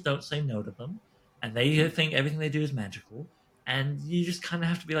editors don't say no to them, and they think everything they do is magical. And you just kind of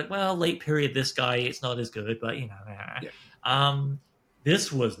have to be like, well, late period, this guy, it's not as good, but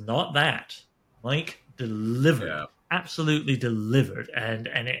this was not that. Mike delivered, absolutely delivered, and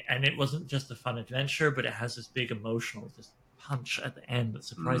it wasn't just a fun adventure, but it has this big emotional just punch at the end that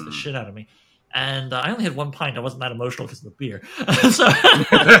surprised the shit out of me. And I only had one pint. I wasn't that emotional because of the beer. I'm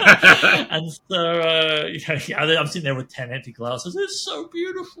sitting there with 10 empty glasses. It's so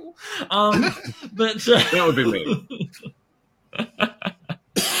beautiful. But that would be me.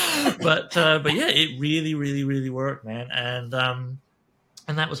 but yeah, it really, really, really worked, man. And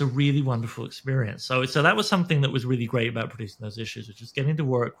that was a really wonderful experience. So that was something that was really great about producing those issues, which is getting to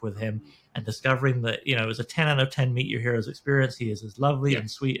work with him and discovering that it was a 10 out of 10 Meet Your Heroes experience. He is as lovely and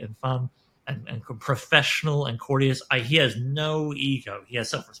sweet and fun. And professional and courteous. He has no ego. He has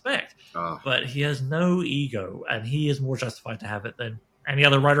self-respect, but he has no ego, and he is more justified to have it than any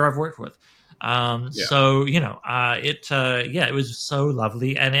other writer I've worked with. So it was so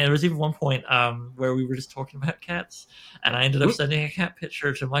lovely, and there was even one point where we were just talking about cats, and I ended up sending a cat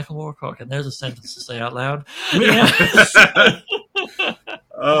picture to Michael Moorcock, and there's a sentence to say out loud. Not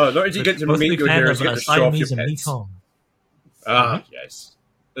did you get to meet your heroes, you get to show off your pets. Yes.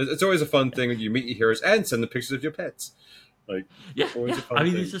 It's always a fun thing when you meet your heroes and send the pictures of your pets. Always a fun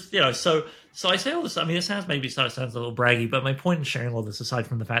thing. It's just so I say all this. It sounds a little braggy, but my point in sharing all this, aside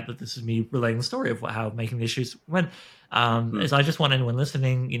from the fact that this is me relaying the story of how making the issues went, is I just want anyone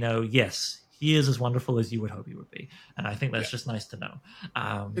listening, yes, he is as wonderful as you would hope he would be, and I think that's just nice to know.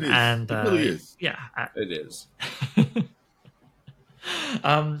 It is. And it really is. It is.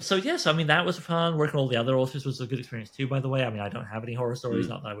 That was fun. Working with all the other authors was a good experience too, by the way. I don't have any horror stories,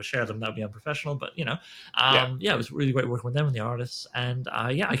 not that I would share them, that would be unprofessional, but it was really great working with them and the artists, and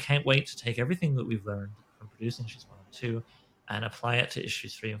I can't wait to take everything that we've learned from producing issues 1 and 2 and apply it to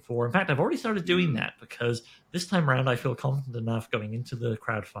issues 3 and 4. In fact, I've already started doing that because this time around I feel confident enough going into the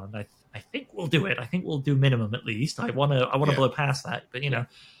crowdfund. I think we'll do it. I think we'll do minimum at least. I want to blow past that, but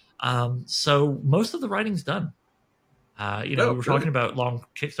so most of the writing's we were talking about long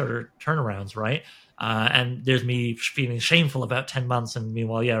Kickstarter turnarounds, right? And there's me feeling shameful about 10 months. And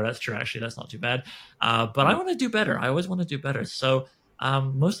meanwhile, that's true. Actually, that's not too bad. But I want to do better. I always want to do better. So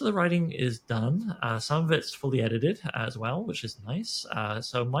most of the writing is done. Some of it's fully edited as well, which is nice.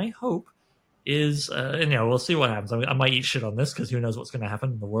 So my hope is, we'll see what happens. I might eat shit on this because who knows what's going to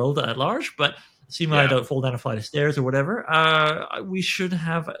happen in the world at large. But assuming I don't fall down a flight of stairs or whatever, we should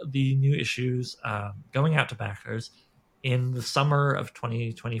have the new issues going out to backers in the summer of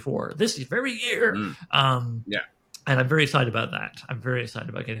 2024, this very year. And I'm very excited about that. I'm very excited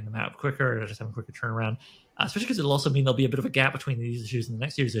about getting them out quicker, just having a quicker turnaround, especially because it'll also mean there'll be a bit of a gap between these issues and the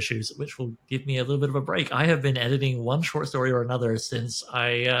next year's issues, which will give me a little bit of a break. I have been editing one short story or another since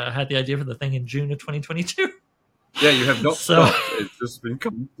I had the idea for the thing in June of 2022. Yeah, you have not stopped. It's just been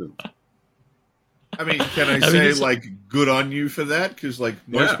constant. Can I say, good on you for that? Because,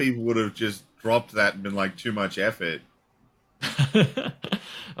 most people would have just dropped that and been too much effort.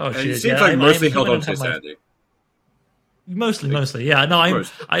 It seems mostly held on to sanity. Mostly, yeah. No,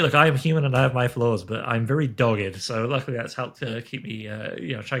 I am human and I have my flaws, but I'm very dogged. So luckily, that's helped to keep me,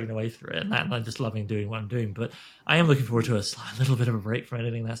 chugging away through it, and I'm just loving doing what I'm doing. But I am looking forward to a little bit of a break from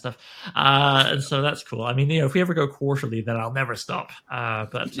editing that stuff, and so that's cool. If we ever go quarterly, then I'll never stop.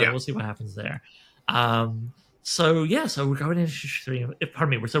 But we'll see what happens there. So we're going to issues 3.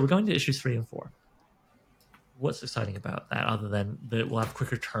 So we're going to issues 3 and 4. What's exciting about that, other than that we'll have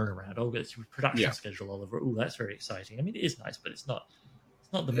quicker turnaround? It's your production schedule, Oliver. Oh, that's very exciting. It is nice, but it's not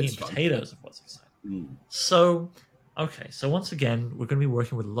the meat and potatoes of what's exciting. So Okay, so once again, we're going to be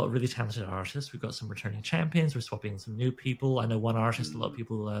working with a lot of really talented artists. We've got some returning champions. We're swapping some new people. I know one artist, a lot of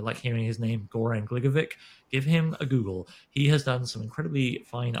people like hearing his name, Goran Gligovic. Give him a Google. He has done some incredibly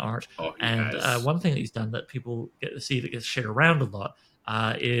fine art. And one thing that he's done that people get to see that gets shared around a lot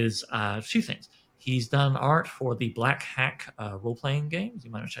is two things. He's done art for the Black Hack role-playing games. You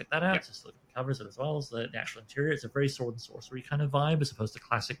might want to check that out. Just look at the covers as well as the actual interior. It's a very sword and sorcery kind of vibe as opposed to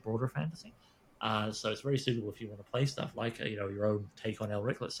classic broader fantasy. So it's very suitable if you want to play stuff like your own take on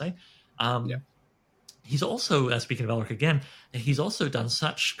Elric, let's say. He's also, speaking of Elric again, he's also done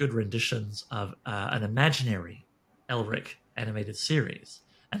such good renditions of an imaginary Elric animated series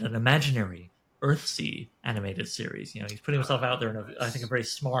and an imaginary Earthsea animated series. He's putting himself out there in I think a very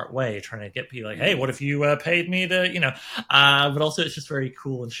smart way, trying to get people like, hey, what if you paid me to, but also it's just very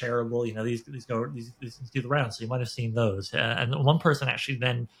cool and shareable. These things do the rounds, so you might have seen those. And one person actually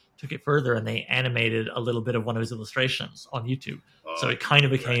then took it further and they animated a little bit of one of his illustrations on YouTube. So it kind of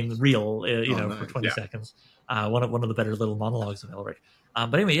became real, nice. For 20 seconds. One of the better little monologues of Elric.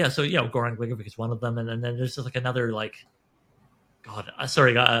 But anyway, so Goran Gligovic is one of them, and then there's just like another God,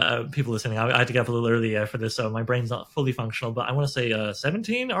 sorry, people listening. I had to get up a little early for this, so my brain's not fully functional. But I want to say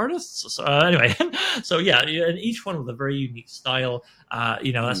 17 artists. So, anyway, so and each one with a very unique style.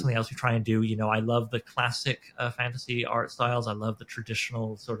 That's something else we try and do. I love the classic fantasy art styles. I love the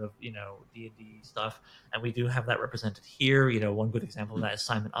traditional sort of D&D stuff, and we do have that represented here. One good example of that is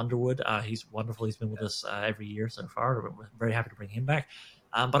Simon Underwood. He's wonderful. He's been with us every year so far. We're very happy to bring him back.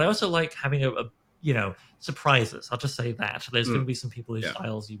 But I also like having a surprises. I'll just say that. There's going to be some people whose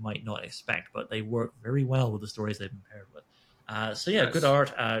styles you might not expect, but they work very well with the stories they've been paired with. Nice. Good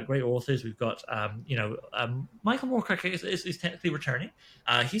art, great authors. We've got, Michael Moorcock is technically returning.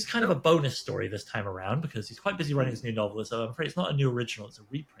 He's kind of a bonus story this time around because he's quite busy writing his new novel, so I'm afraid it's not a new original, it's a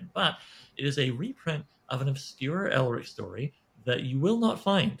reprint, but it is a reprint of an obscure Elric story that you will not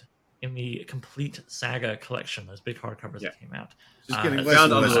find in the complete saga collection, those big hardcovers that came out. Just getting less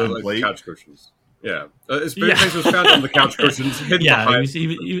and less complete. Couch cushions. Yeah, it's was found on the couch cushions. Hidden behind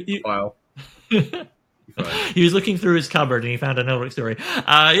the file. He was looking through his cupboard and he found an Elric story. So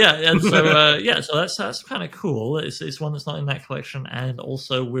that's kind of cool. It's one that's not in that collection, and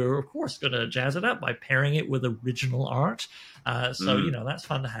also we're of course going to jazz it up by pairing it with original art. That's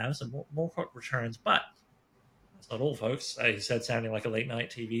fun to have. So Moorcock returns, but that's not all, folks. He said, sounding like a late night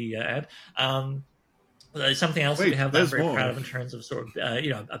TV ad. Something else we have that I'm very proud of in terms of sort of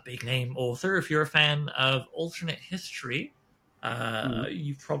a big name author. If you're a fan of alternate history,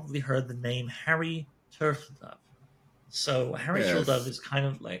 you've probably heard the name Harry Turtledove. So Harry Turtledove is kind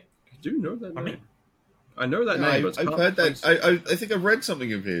of like... I do know that name. I know that name. I've heard that. I think I've read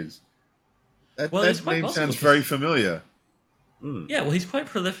something of his. That name sounds very familiar. Yeah, well, he's quite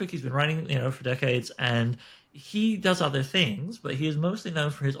prolific. He's been writing, for decades, and he does other things, but he is mostly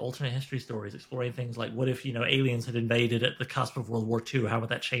known for his alternate history stories, exploring things like what if, aliens had invaded at the cusp of World War II? How would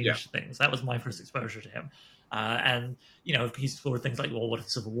that change things? That was my first exposure to him. And he's explored things like, well, what if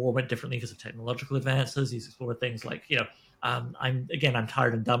the Civil War went differently because of technological advances? He's explored things like, I'm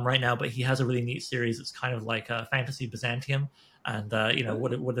tired and dumb right now, but he has a really neat series that's kind of like fantasy Byzantium. And,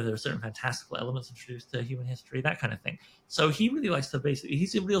 what if there are certain fantastical elements introduced to human history, that kind of thing. So he really likes to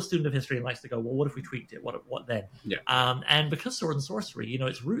he's a real student of history and likes to go, well, what if we tweaked it? What then? Yeah. And because Sword and Sorcery,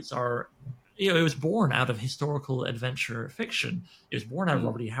 its roots are, it was born out of historical adventure fiction. It was born out of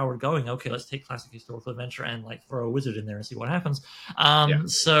Robert E. Howard going, okay, let's take classic historical adventure and throw a wizard in there and see what happens.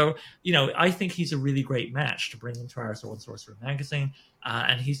 So, I think he's a really great match to bring into our Sword and Sorcery magazine.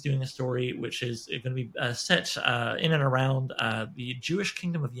 And he's doing a story which is going to be set in and around the Jewish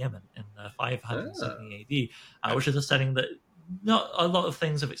kingdom of Yemen in 570 AD, which is a setting that not a lot of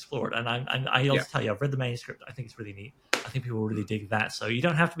things have explored. And I also tell you, I've read the manuscript. I think it's really neat. I think people will really dig that. So you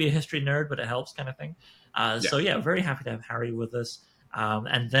don't have to be a history nerd, but it helps, kind of thing. Very happy to have Harry with us.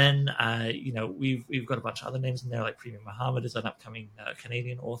 And then, we've got a bunch of other names in there, like Premium Muhammad is an upcoming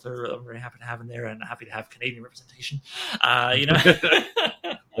Canadian author I'm very happy to have in there, and happy to have Canadian representation.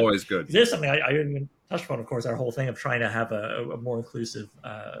 Always good. There's something I didn't even touch upon, of course, our whole thing of trying to have a more inclusive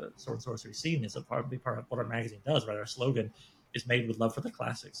sword and sorcery scene is probably part of what our magazine does, right? Our slogan is made with love for the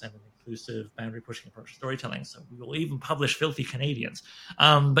classics and an inclusive, boundary-pushing approach to storytelling. So we will even publish Filthy Canadians.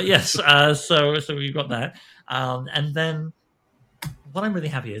 But yes, so we've got that. And then what I'm really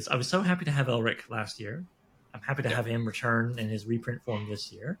happy is I was so happy to have Elric last year. I'm happy to have him return in his reprint form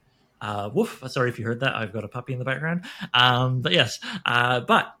this year. Woof! Sorry if you heard that. I've got a puppy in the background. But yes,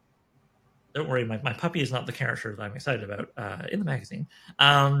 but don't worry, my puppy is not the character that I'm excited about in the magazine.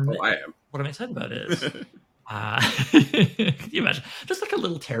 I am. What I'm excited about is Can you imagine? Just like a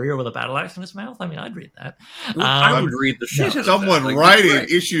little terrier with a battle axe in his mouth. I mean, I'd read that. I would read the shit out of Someone that. Like, writing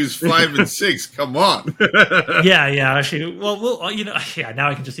issues 5 and 6. Come on. Yeah, actually. Well, now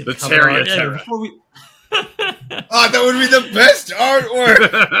I can just see the cover terrier art. terror. Before we... Oh, that would be the best artwork.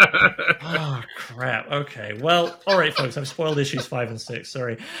 Oh, crap. Okay. Well, all right, folks. I've spoiled issues 5 and 6.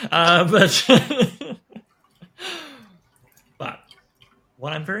 Sorry. But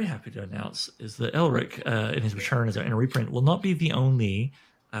what I'm very happy to announce is that Elric, in his return in a reprint, will not be the only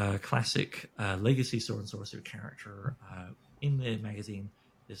classic Legacy Sword and Sorcery character in the magazine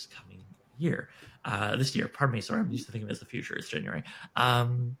this coming year. This year, pardon me. Sorry, I'm used to thinking of it as the future. It's January.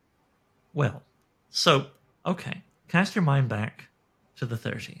 Okay. Cast your mind back to the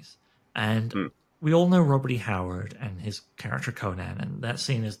 30s. And we all know Robert E. Howard and his character Conan, and that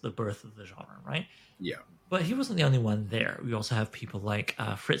scene is the birth of the genre, right? Yeah. But he wasn't the only one there. We also have people like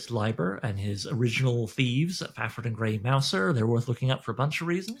Fritz Leiber and his original thieves, Fafford and Grey Mouser. They're worth looking up for a bunch of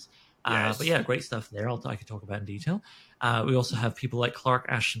reasons. Yes. But yeah, great stuff there. I could talk about in detail. We also have people like Clark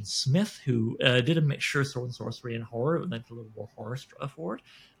Ashton Smith, who did a mixture of sword and sorcery and horror, and then a little more horror forward.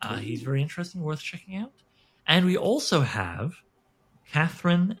 He's very interesting, worth checking out. And we also have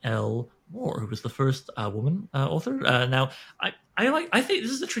Catherine L. Moore, who was the first woman author. Now, I think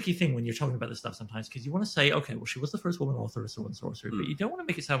this is a tricky thing when you're talking about this stuff sometimes, because you want to say, okay, well, she was the first woman author of Sword and Sorcery, but you don't want to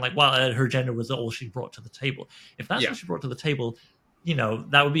make it sound like, well, her gender was all she brought to the table. If that's what she brought to the table,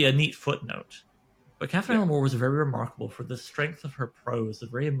 that would be a neat footnote. But Catherine L. Moore was very remarkable for the strength of her prose, the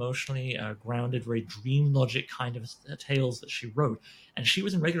very emotionally grounded, very dream logic kind of tales that she wrote. And she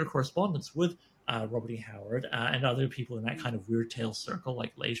was in regular correspondence with Robert E. Howard and other people in that kind of weird tale circle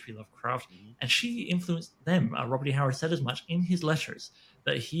like H.P. Lovecraft, and she influenced them. Robert E. Howard said as much in his letters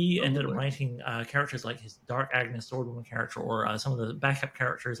that he ended up writing characters like his Dark Agnes Swordwoman character, or some of the backup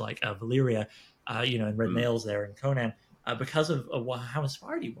characters like Valyria, and Red Nails there in Conan, because of how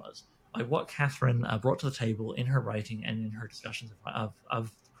inspired he was by what Catherine brought to the table in her writing and in her discussions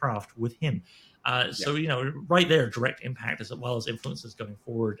of craft with him. So, right there, direct impact as well as influences going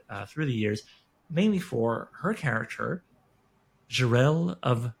forward through the years, mainly for her character, Jirel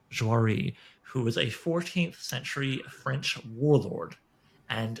of Joiry, who was a 14th century French warlord.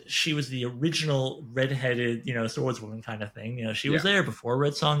 And she was the original red-headed, swordswoman kind of thing. She was there before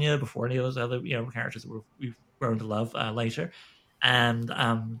Red Sonja, before any of those other, characters that we've grown to love later.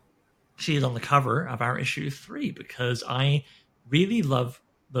 And she is on the cover of our issue 3 because I really love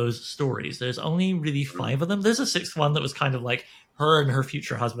those stories. There's only really 5 of them. There's a 6th one that was kind of like her and her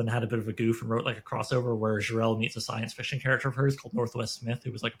future husband had a bit of a goof and wrote like a crossover where Jirel meets a science fiction character of hers called Northwest Smith,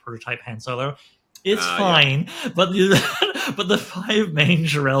 who was like a prototype Han Solo. It's fine, but the 5 main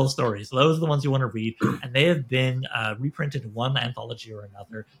Jirel stories, those are the ones you want to read, and they have been reprinted in one anthology or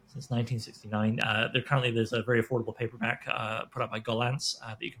another since 1969. There's a very affordable paperback put out by Gollancz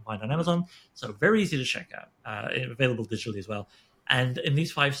that you can find on Amazon, so very easy to check out, available digitally as well. And in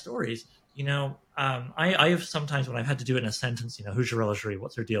these 5 stories, I have sometimes when I've had to do it in a sentence, who's Jirel Joiry,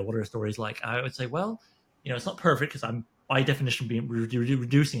 what's her deal, what are her stories like, I would say, well, it's not perfect because I'm by definition being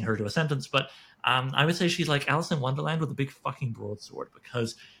reducing her to a sentence, but I would say she's like Alice in Wonderland with a big fucking broadsword,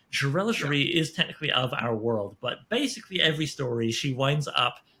 because Jirel Joiry is technically of our world, but basically every story she winds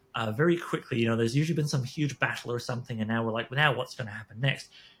up very quickly. There's usually been some huge battle or something, and now we're like, well, now what's going to happen next?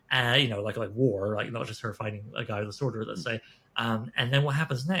 Like war, like not just her fighting a guy with a sword, let's say. And then what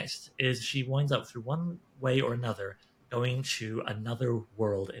happens next is she winds up through one way or another going to another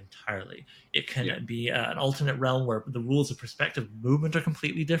world entirely. It can be an alternate realm where the rules of perspective movement are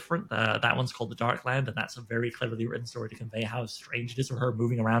completely different. That one's called the Dark Land, and that's a very cleverly written story to convey how strange it is for her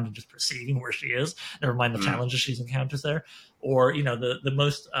moving around and just perceiving where she is, never mind the challenges she's encounters there. Or, the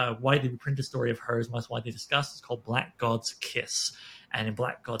most widely reprinted story of hers, most widely discussed, is called Black God's Kiss. And in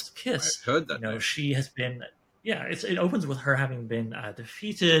Black God's Kiss, I've heard that she has been... it opens with her having been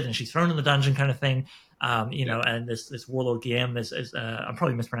defeated, and she's thrown in the dungeon, kind of thing. And this warlord Guillaume is I'm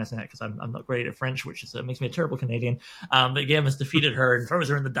probably mispronouncing that because I'm not great at French, which makes me a terrible Canadian. But Guillaume has defeated her and throws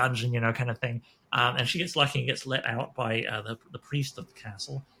her in the dungeon, kind of thing. And she gets lucky and gets let out by the priest of the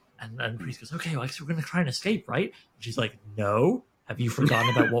castle. And then the priest goes, "Okay, well, I guess we're going to try and escape, right?" And she's like, "No, have you forgotten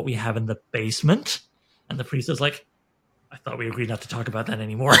about what we have in the basement?" And the priest is like, "I thought we agreed not to talk about that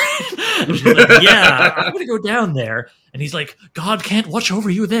anymore." And she's like, "Yeah, I'm going to go down there." And he's like, "God can't watch over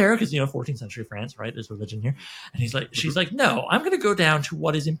you there," because 14th century France, right? There's religion here. And she's like, "No, I'm going to go down to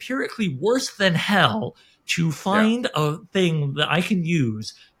what is empirically worse than hell to find a thing that I can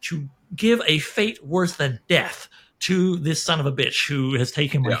use to give a fate worse than death to this son of a bitch who has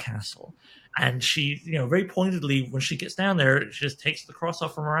taken my castle." And she, very pointedly, when she gets down there, she just takes the cross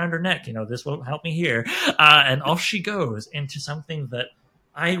off from around her neck. This won't help me here. And off she goes into something that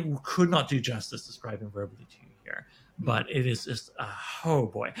I could not do justice describing verbally to you here. But it is just, oh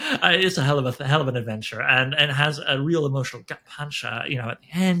boy, it's a hell of an adventure, and has a real emotional gut punch. At the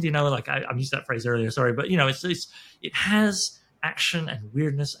end, like I used that phrase earlier, sorry, but it has action and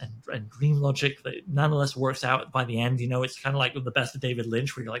weirdness and dream logic that nonetheless works out by the end. It's kind of like with the best of David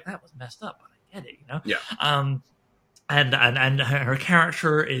Lynch, where you're like, that was messed up, but I get it. Yeah. And her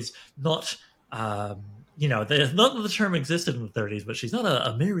character is not. Not that the term existed in the 30s, but she's not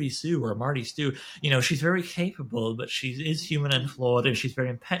a Mary Sue or a Marty Stew. She's very capable, but she is human and flawed, and she's very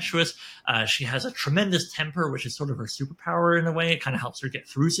impetuous. She has a tremendous temper, which is sort of her superpower in a way. It kind of helps her get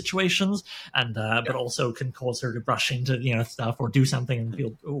through situations, and but also can cause her to brush into stuff or do something and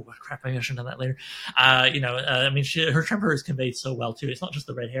feel, oh crap, maybe I should have done that later. Her temper is conveyed so well too. It's not just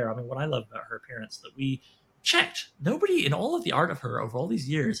the red hair. I mean, what I love about her appearance that we checked. Nobody in all of the art of her over all these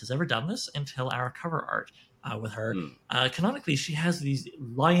years has ever done this until our cover art with her. Canonically, she has these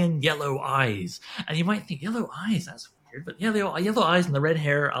lion yellow eyes, and you might think yellow eyes, that's weird, but yellow eyes and the red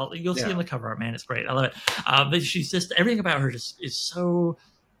hair, you'll see in the cover art, man, it's great. I love it. But she's just, everything about her just is so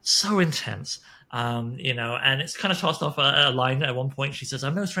intense. And it's kind of tossed off a line at one point. She says,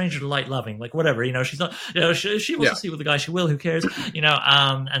 "I'm no stranger to light loving," like whatever, she's not, she wants to see with the guy she will, who cares,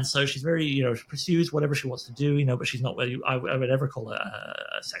 and so she's very, pursues whatever she wants to do, but she's not what I would ever call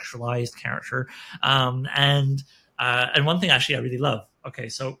a sexualized character. And one thing actually I really love. Okay,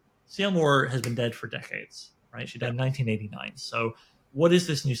 so C.L. Moore has been dead for decades, right? She died in 1989. So what is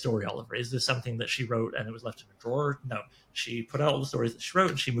this new story, Oliver? Is this something that she wrote and it was left in a drawer? No. She put out all the stories that she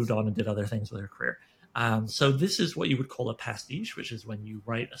wrote and she moved on and did other things with her career. So this is what you would call a pastiche, which is when you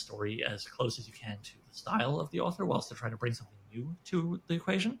write a story as close as you can to the style of the author while still trying to bring something new to the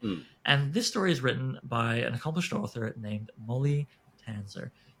equation. And this story is written by an accomplished author named Molly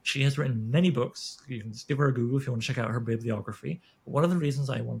Tanzer. She has written many books. You can just give her a Google if you want to check out her bibliography. But one of the reasons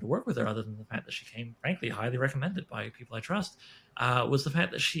I wanted to work with her, other than the fact that she came, frankly, highly recommended by people I trust, was the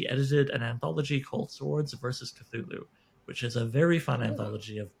fact that she edited an anthology called Swords versus Cthulhu, which is a very fun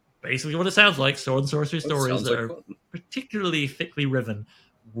anthology of basically what it sounds like, sword and sorcery stories that are particularly thickly riven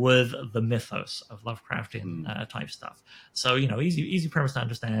with the mythos of Lovecraftian type stuff. So, easy premise to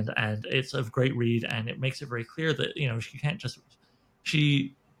understand, and it's a great read, and it makes it very clear that, she can't just...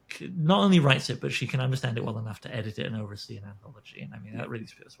 She not only writes it, but she can understand it well enough to edit it and oversee an anthology. And I mean, that really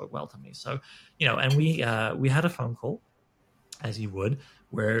spoke well to me. So, and we had a phone call, as you would,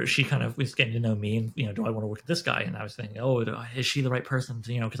 where she kind of was getting to know me and, do I want to work with this guy? And I was thinking, is she the right person?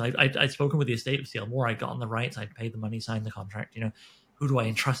 Because I'd spoken with the estate of C.L. Moore. I'd gotten the rights. I'd paid the money, signed the contract. Who do I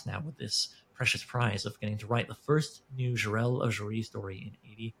entrust now with this precious prize of getting to write the first new Jarell of Jory story in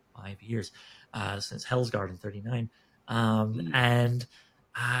 85 years, since Hell's Guard in 39. And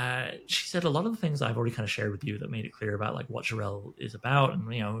she said a lot of the things I've already kind of shared with you that made it clear about like what Jarell is about,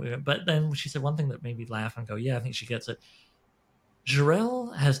 and but then she said one thing that made me laugh and go, yeah, I think she gets it.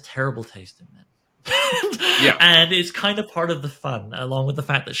 Jarell has terrible taste in men. Yeah. And it's kind of part of the fun, along with the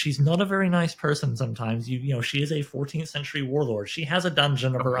fact that she's not a very nice person sometimes. She is a 14th century warlord. She has a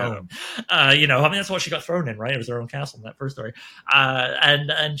dungeon of her own. That's what she got thrown in, right? It was her own castle in that first story.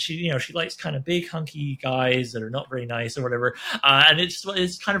 And she, she likes kind of big, hunky guys that are not very nice or whatever. And it's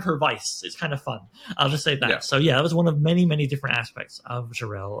kind of her vice. It's kind of fun. I'll just say that. Yeah. So yeah, that was one of many, many different aspects of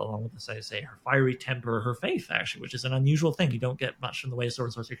Jarell, along with say her fiery temper, her faith, actually, which is an unusual thing. You don't get much in the way of sword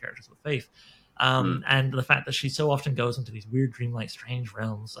and sorcery characters with faith. And the fact that she so often goes into these weird, dreamlike, strange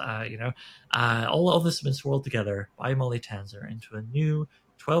realms, all of this has been swirled together by Molly Tanzer into a new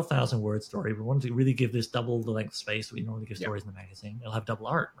 12,000 word story. We wanted to really give this double the length space that we normally give stories in the magazine. It'll have double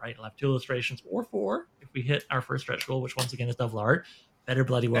art, right? It'll have 2 illustrations or 4 if we hit our first stretch goal, which once again is double art. Better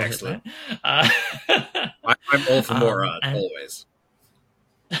bloody well hit that. I'm all for more art, always.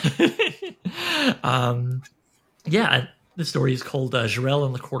 Yeah. The story is called Jarell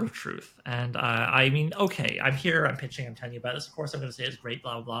and the Court of Truth. And okay, I'm here, I'm pitching, I'm telling you about this. Of course, I'm going to say it's great,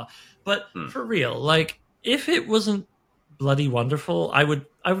 blah, blah, blah. But for real, like, if it wasn't bloody wonderful, I would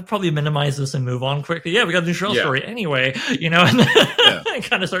probably minimize this and move on quickly. Yeah, we got a new Jarell story anyway, and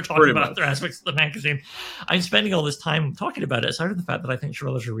kind of start talking about other aspects of the magazine. I'm spending all this time talking about it aside from the fact that I think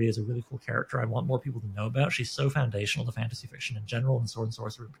Jarell Jory is a really cool character I want more people to know about. She's so foundational to fantasy fiction in general and sword and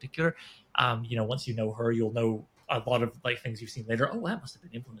sorcery in particular. Once you know her, you'll know a lot of like things you've seen later. Oh, that must have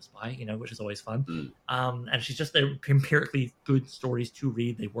been influenced by, which is always fun. And she's just, they're empirically good stories to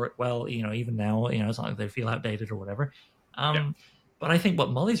read. They work well, even now, it's not like they feel outdated or whatever. But I think what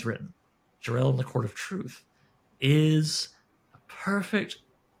Molly's written, Jarell and the Court of Truth, is a perfect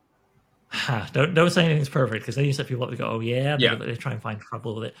Don't say anything's perfect, because then you set people up to go, oh yeah, Yeah. they try and find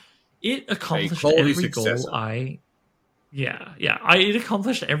trouble with it. It accomplished quality every goal successor. it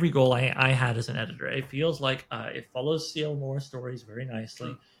accomplished every goal I had as an editor. It feels like it follows C.L. Moore's stories very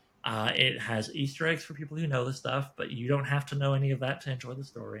nicely. It has Easter eggs for people who know the stuff, but you don't have to know any of that to enjoy the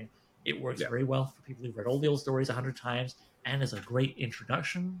story. It works very well for people who've read all the old stories 100 times, and is a great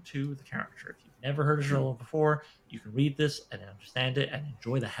introduction to the character. If you've never heard of Sherlock before, you can read this and understand it and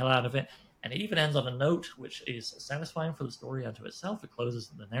enjoy the hell out of it. And it even ends on a note which is satisfying for the story unto itself. It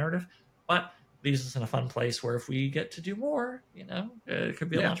closes the narrative, but leaves us in a fun place where if we get to do more, it could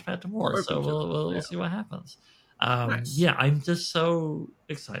be a launch pad to more. So we'll see what happens. Nice. Yeah, I'm just so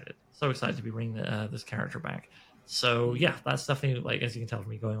excited to be bringing this character back. So yeah, that's definitely, like, as you can tell from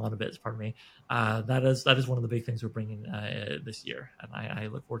me going on a bit, pardon me, that is one of the big things we're bringing this year, and I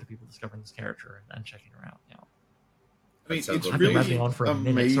look forward to people discovering this character and checking her out. I mean, it's I've been really on for a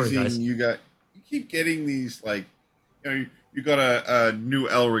minute. amazing. Sorry, guys. You keep getting these, like, you got a new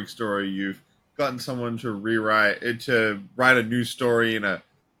Elric story. You've gotten someone to write a new story in a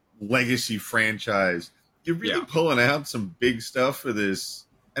legacy franchise. You're really pulling out some big stuff for this,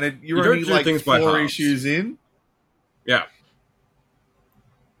 and you're only like 4 issues in. Yeah,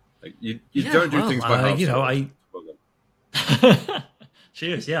 like you don't do things by half.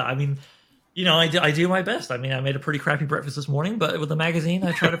 Cheers. Yeah, I mean, I do my best. I mean, I made a pretty crappy breakfast this morning, but with the magazine,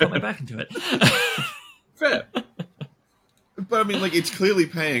 I try to put my back into it. Fair. But I mean, like, it's clearly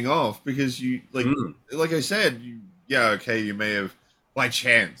paying off, because you, like I said, you may have by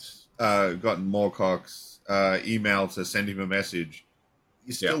chance gotten Moorcock's email to send him a message.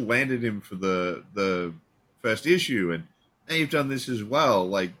 You still landed him for the first issue, and now you've done this as well.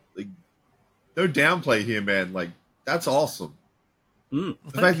 Like no downplay here, man. Like, that's awesome. The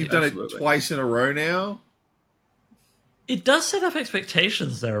fact you've done it twice in a row now. It does set up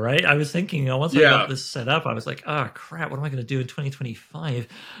expectations, though, right? I was thinking, once I got this set up, I was like, oh, crap, what am I going to do in 2025?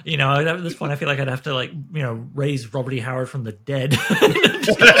 At this point, I feel like I'd have to, raise Robert E. Howard from the dead.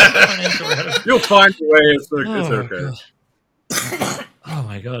 You'll find a way. It's okay. Oh,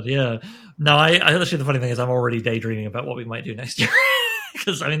 my God, yeah. No, I actually, the funny thing is I'm already daydreaming about what we might do next year.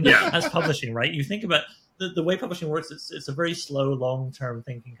 Because, I mean, that's publishing, right? You think about the way publishing works, it's a very slow, long-term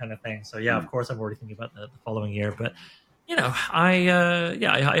thinking kind of thing. So, of course, I'm already thinking about the following year, but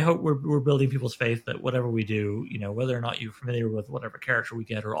I hope we're building people's faith that whatever we do, whether or not you're familiar with whatever character we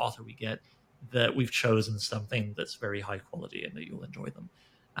get or author we get, that we've chosen something that's very high quality and that you'll enjoy them.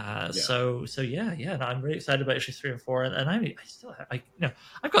 So no, I'm really excited about issues 3 and 4, and I still have,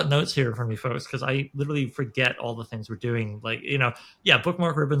 I've got notes here in front of me, folks, because I literally forget all the things we're doing. Like,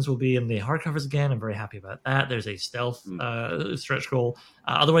 bookmark ribbons will be in the hardcovers again. I'm very happy about that. There's a stealth stretch goal.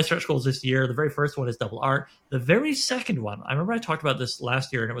 Otherwise, stretch goals this year. The very first one is double art. The very second one, I remember I talked about this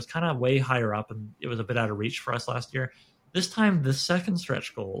last year, and it was kind of way higher up, and it was a bit out of reach for us last year. This time, the second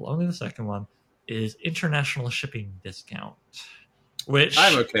stretch goal, only the second one, is international shipping discount. Which,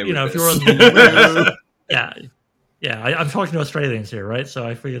 I'm okay with if this. you're on the I'm talking to Australians here, right? So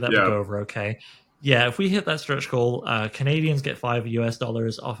I figured that would go over okay. Yeah, if we hit that stretch goal, Canadians get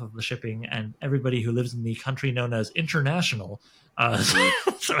 $5 off of the shipping, and everybody who lives in the country known as international,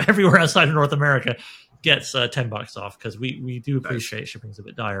 so everywhere outside of North America, gets $10 off, because we do appreciate shipping's a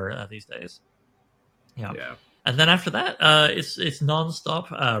bit dire these days. Yeah. And then after that, it's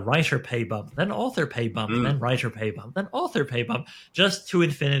nonstop writer pay bump, then author pay bump, then writer pay bump, then author pay bump, just to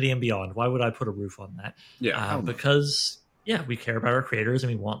infinity and beyond. Why would I put a roof on that? Because we care about our creators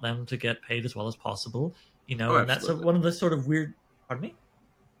and we want them to get paid as well as possible. And that's one of the sort of weird. Pardon me?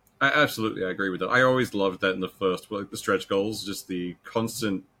 I agree with that. I always loved that in the first, the stretch goals, just the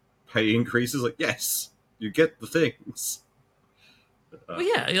constant pay increases. Like, yes, you get the things.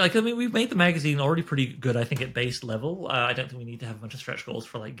 We've made the magazine already pretty good, I think, at base level. I don't think we need to have a bunch of stretch goals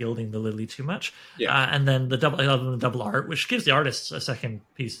for gilding the lily too much. And then the double art, which gives the artists a second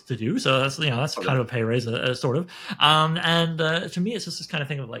piece to do. So that's kind of a pay raise, sort of. And to me, it's just this kind of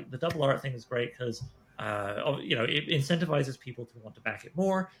thing of the double art thing is great because it incentivizes people to want to back it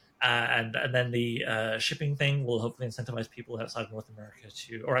more. And then the shipping thing will hopefully incentivize people outside of North America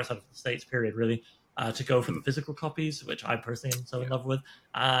or outside of the States, period, really. To go for the physical copies, which I personally am so in love with.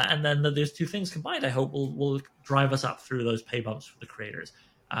 And then there's two things combined I hope will drive us up through those pay bumps for the creators.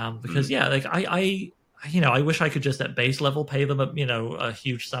 Because, I wish I could just at base level pay them a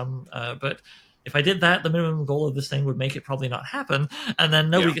huge sum. But if I did that, the minimum goal of this thing would make it probably not happen. And then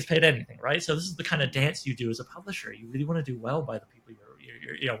nobody gets paid anything, right? So this is the kind of dance you do as a publisher. You really want to do well by the people you're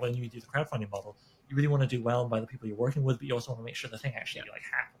when you do the crowdfunding model, you really want to do well by the people you're working with, but you also want to make sure the thing actually like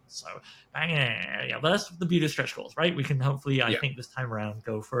happens. So but that's the beauty of stretch goals, right? We can hopefully, I think this time around,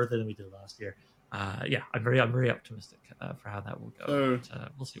 go further than we did last year. I'm very optimistic for how that will go. So,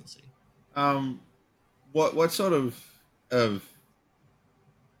 but, we'll see. What sort of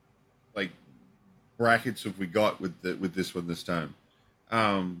like brackets have we got with this one this time?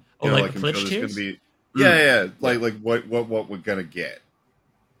 Like pledge tiers? Gonna be, like what we're gonna get.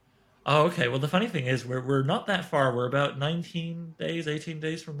 Oh, okay. Well, the funny thing is, we're not that far. We're about 18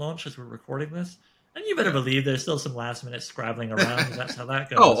 days from launch as we're recording this, and you better believe there's still some last minute scrabbling around. Because that's how that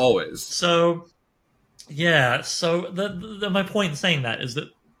goes. Oh, always. So, yeah. So my point in saying that is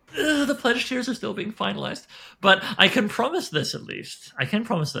that the pledge tiers are still being finalized, but I can promise this at least.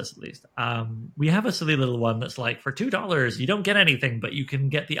 We have a silly little one that's like, for $2, you don't get anything, but you can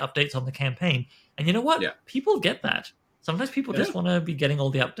get the updates on the campaign. And you know what? Yeah. People get that. Sometimes people just want to be getting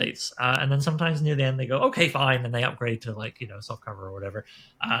all the updates, and then sometimes near the end they go, okay, fine, and they upgrade to softcover or whatever.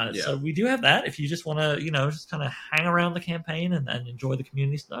 So we do have that. If you just want to, just kind of hang around the campaign and enjoy the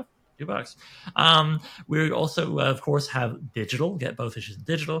community stuff, $2. We also, of course, have digital. Get both issues in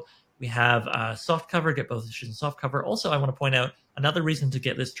digital. We have softcover. Get both issues in softcover. Also, I want to point out another reason to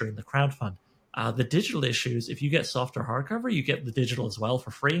get this during the crowdfund. The digital issues, if you get soft or hardcover, you get the digital as well for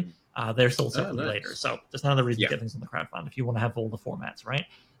free. They're sold separately later. So there's another reason to get things in the crowdfund if you want to have all the formats, right?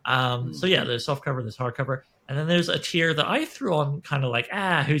 So yeah, there's softcover, there's hardcover. And then there's a tier that I threw on kind of like,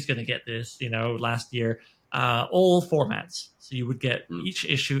 who's going to get this, last year. All formats. So you would get each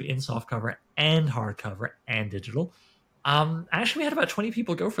issue in softcover and hardcover and digital. Actually, we had about 20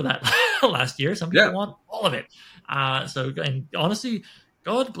 people go for that last year. Some people want all of it. And honestly,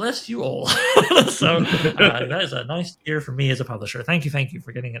 God bless you all. So that is a nice tier for me as a publisher. Thank you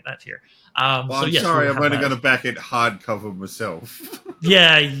for getting at that tier. I'm sorry, I'm only going to back it hardcover myself.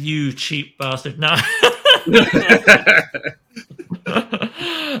 Yeah, you cheap bastard. No.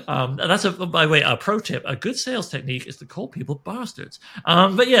 That's by the way, a pro tip. A good sales technique is to call people bastards.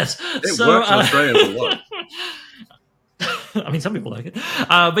 But yes, it works in Australia a lot. I mean, some people like it.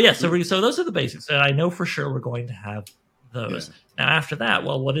 But yeah, so those are the basics, and I know for sure we're going to have those. Yeah. Now after that,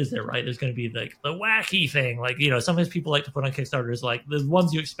 well, what is there, right? There's going to be like the wacky thing, like sometimes people like to put on Kickstarters like the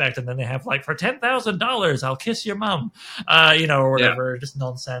ones you expect, and then they have like for $10,000 I'll kiss your mum, or whatever, just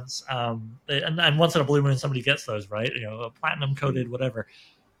nonsense. And once in a blue moon somebody gets those, right? A platinum coated whatever.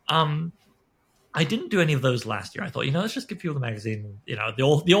 I didn't do any of those last year. I thought, let's just give people the magazine. The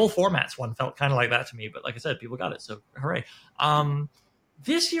old formats one felt kind of like that to me, but like I said, people got it, so hooray.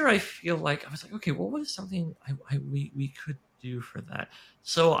 This year I feel like I was like, okay, well, what is something we could do for that?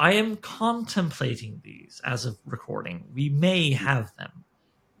 So I am contemplating these as of recording. We may have them.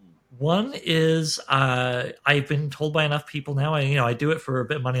 One is I've been told by enough people now. I do it for a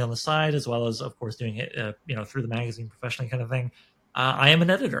bit of money on the side, as well as, of course, doing it through the magazine professionally, kind of thing. I am an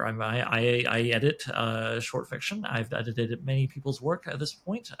editor. I edit short fiction. I've edited many people's work at this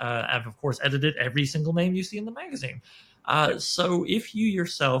point. I've, of course, edited every single name you see in the magazine. So if you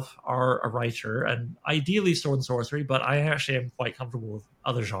yourself are a writer, and ideally sword and sorcery, but I actually am quite comfortable with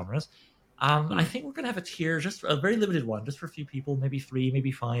other genres, I think we're going to have a tier, just a very limited one, just for a few people, maybe 3,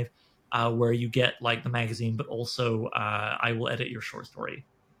 maybe 5, where you get like the magazine, but also I will edit your short story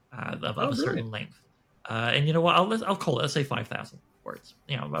of a certain length. And you know what? I'll call it. Let's say 5,000 words.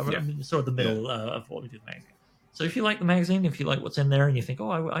 Sort of the middle of what we do in the magazine. So if you like the magazine, if you like what's in there, and you think,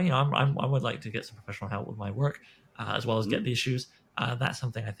 I would like to get some professional help with my work, as well as get the issues, that's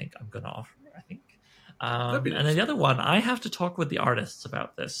something I think I'm going to offer. I think. And then the other one, I have to talk with the artists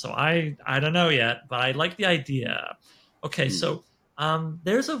about this. So I don't know yet, but I like the idea. Okay, so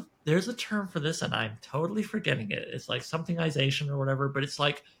there's a term for this, and I'm totally forgetting it. It's like somethingization or whatever, but it's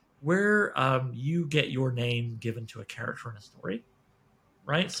like where you get your name given to a character in a story,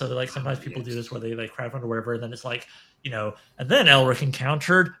 right? So like sometimes people do this where they like crowdfund or whatever, and then it's like, and then Elric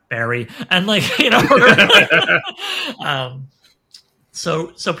encountered Barry, and like whatever.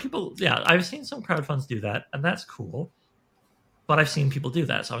 So people, I've seen some crowdfunds do that, and that's cool. But I've seen people do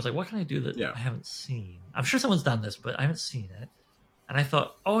that, so I was like, what can I do that I haven't seen? I'm sure someone's done this, but I haven't seen it. And I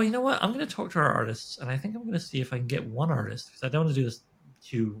thought, you know what? I'm going to talk to our artists, and I think I'm going to see if I can get one artist, because I don't want to do this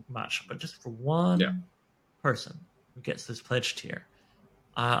too much, but just for one person who gets this pledge tier,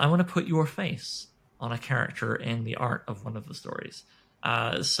 I want to put your face on a character in the art of one of the stories.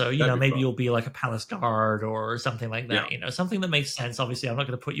 So maybe you'll be like a palace guard or something like that. Something that makes sense. Obviously, I'm not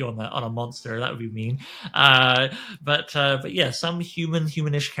going to put you on a monster. That would be mean. But yeah, some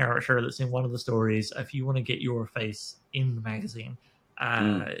humanish character that's in one of the stories. If you want to get your face in the magazine,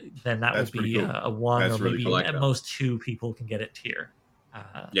 then that would be cool. A one, that's or maybe really cool. At most 2 people can get it tier.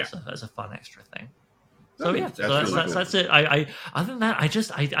 as a fun extra thing. Oh, So that's that's it. I other than that, I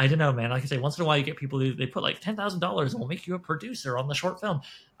don't know, man. Like I say, once in a while you get people who they put like $10,000 and will make you a producer on the short film.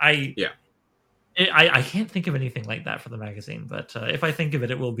 I can't think of anything like that for the magazine, but if I think of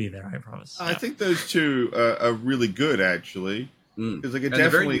it, it will be there. I promise. I think those two are really good, actually, because like it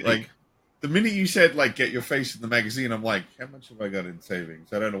definitely like the minute you said like get your face in the magazine, I'm like, how much have I got in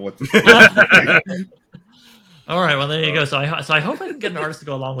savings? I don't know what to do. All right, well there you go. So I hope I can get an artist to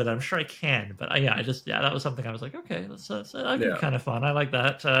go along with it. I'm sure I can, but that was something I was like, okay, that'd be kind of fun. I like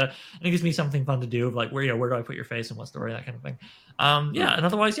that. And it gives me something fun to do of like where do I put your face and what story, that kind of thing. And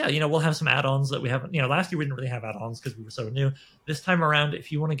otherwise, we'll have some add-ons that we haven't. Last year we didn't really have add-ons because we were so new. This time around,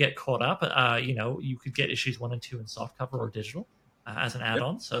 if you want to get caught up, you could get issues 1 and 2 in softcover or digital. As an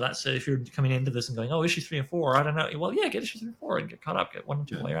add-on. So that's if you're coming into this and going, oh, issues 3 and 4, I don't know. Well, get issues 3 and 4 and get caught up, get 1 and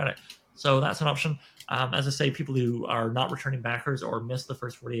 2 while you're at it. So that's an option. As I say, people who are not returning backers or miss the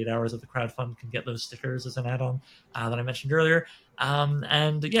first 48 hours of the crowdfund can get those stickers as an add-on that I mentioned earlier.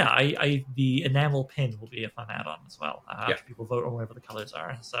 The enamel pin will be a fun add-on as well after people vote on whatever the colors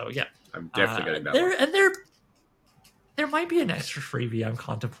are. So I'm definitely getting that one. And there might be an extra freebie I'm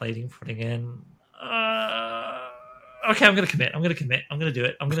contemplating putting in. Okay, I'm going to commit. I'm going to do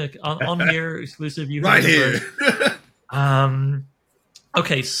it. I'm going to on here exclusive. You right here.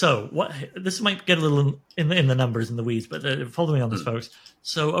 Okay, so what? This might get a little in the numbers and the weeds, but follow me on this, folks.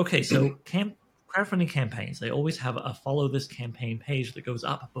 So crowdfunding campaigns, they always have a follow this campaign page that goes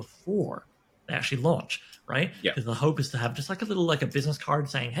up before they actually launch, right? Yeah. Because the hope is to have just like a business card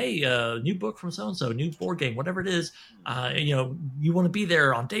saying, hey, new book from so-and-so, new board game, whatever it is, you want to be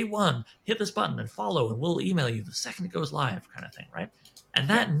there on day 1, hit this button and follow, and we'll email you the second it goes live, kind of thing, right? And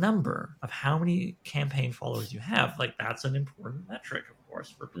that number of how many campaign followers you have, like that's an important metric, of course,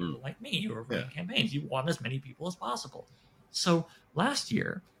 for people like me who are running campaigns. You want as many people as possible. So last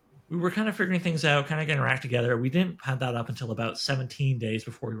year, we were kind of figuring things out, kind of getting our act together. We didn't have that up until about 17 days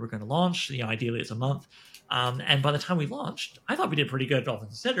before we were going to launch. Ideally, it's a month. And by the time we launched, I thought we did pretty good, all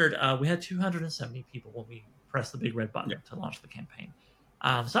things considered. We had 270 people when we pressed the big red button to launch the campaign.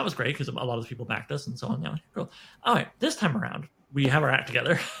 So that was great because a lot of people backed us and so on. Cool. All right, this time around, we have our act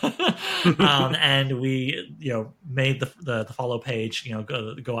together, and we made the follow page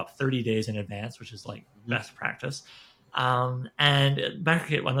go up 30 days in advance, which is like best practice. And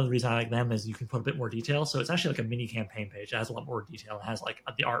back another reason I like them is you can put a bit more detail. So it's actually like a mini campaign page. It has a lot more detail. It has like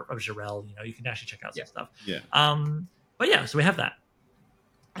the art of Jarrell. You can actually check out some stuff. So we have that.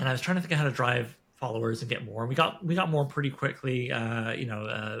 And I was trying to think of how to drive followers and get more. And we got more pretty quickly.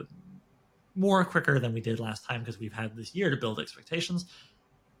 More quicker than we did last time because we've had this year to build expectations.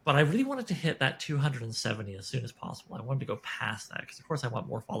 But I really wanted to hit that 270 as soon as possible. I wanted to go past that because, of course, I want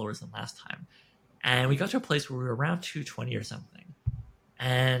more followers than last time. And we got to a place where we were around 220 or something.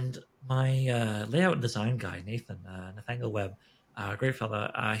 And my layout and design guy, Nathan, Nathaniel Webb, great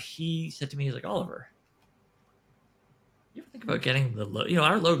fella, he said to me, he's like, Oliver, you ever think about getting the logo?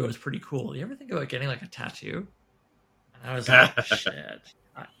 Our logo is pretty cool. You ever think about getting like a tattoo? And I was like, shit.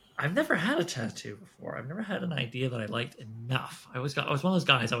 I've never had a tattoo before. I've never had an idea that I liked enough. I was one of those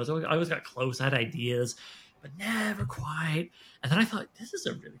guys. I always got close. I had ideas, but never quite. And then I thought, this is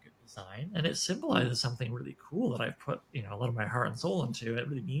a really good design, and it symbolizes something really cool that I've put a lot of my heart and soul into. It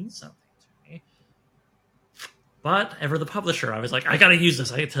really means something to me. But ever the publisher, I was like, I got to use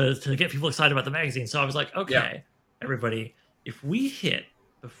this to get people excited about the magazine. So I was like, okay, everybody, if we hit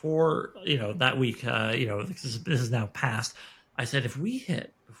before that week, this is now past. I said, if we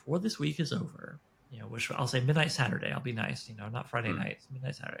hit before this week is over, which I'll say midnight Saturday, I'll be nice, not Friday night,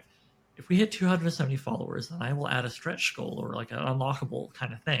 midnight Saturday. If we hit 270 followers, then I will add a stretch goal or like an unlockable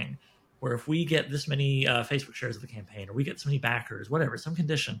kind of thing, where if we get this many Facebook shares of the campaign, or we get so many backers, whatever, some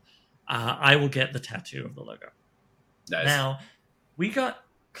condition, I will get the tattoo of the logo. Nice. Now, we got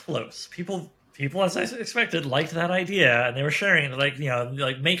close. People, as I expected, liked that idea, and they were sharing it, like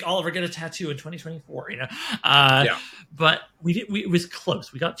make Oliver get a tattoo in 2024, But it was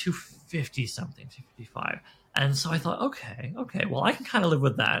close. We got 250 something, 255, and so I thought, okay, well, I can kind of live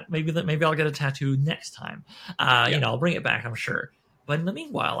with that. Maybe I'll get a tattoo next time. I'll bring it back, I'm sure. But in the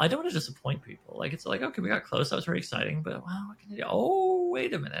meanwhile, I don't want to disappoint people. Like it's like, okay, we got close. That was very exciting, but wow, what can I do? Oh,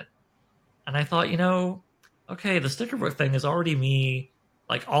 wait a minute. And I thought, okay, the sticker book thing is already me.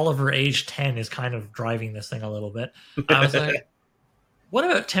 Like Oliver, age 10, is kind of driving this thing a little bit. I was like, what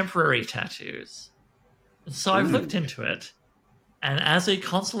about temporary tattoos? And so I've looked into it. And as a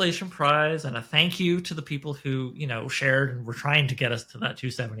consolation prize and a thank you to the people who, shared and were trying to get us to that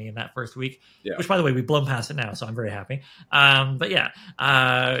 270 in that first week, which, by the way, we've blown past it now, so I'm very happy.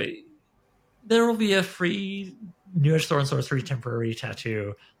 There will be a free New Edge Sword Sorcery temporary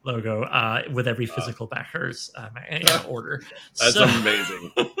tattoo logo with every physical backer's order. That's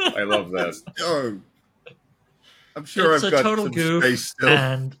amazing. I love that. Oh, I'm sure it's I've a got total some goof, space still.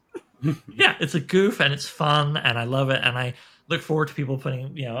 and yeah, it's a goof and it's fun and I love it, and I look forward to people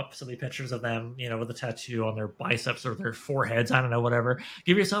putting up silly pictures of them with a tattoo on their biceps or their foreheads. I don't know, whatever.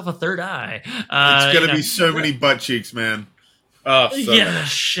 Give yourself a third eye. It's gonna be so many butt cheeks, man. Oh, so yeah,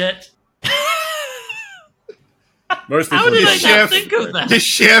 shit. Mostly How from did the I not think of that? The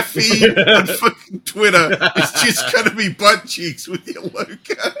share feed on fucking Twitter is just gonna be butt cheeks with your logo.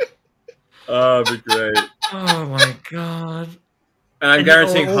 Oh, that'd be great. Oh my god. And I'm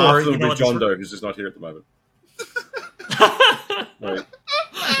guaranteeing half of them know will be John Doe, who's just not here at the moment. Right.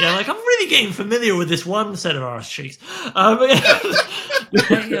 Yeah, like I'm really getting familiar with this one set of arse cheeks.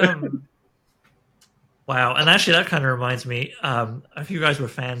 Wow, and actually that kind of reminds me, if you guys were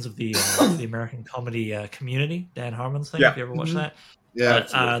fans of the American comedy Community, Dan Harmon's thing, Yeah. if you ever watched that. Yeah,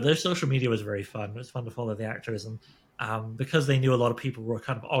 But their social media was very fun. It was fun to follow the actors, and because they knew a lot of people were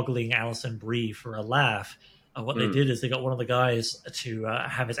kind of ogling Alison Brie for a laugh, what they did is they got one of the guys to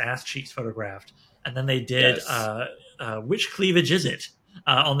have his ass cheeks photographed, and then they did which cleavage is it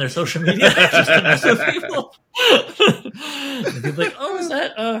on their social media just to mess with people. They'd be like, "Oh, is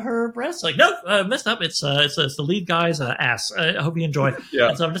that her breast?" Like, no, messed up. It's the lead guy's ass. I hope you enjoy. Yeah.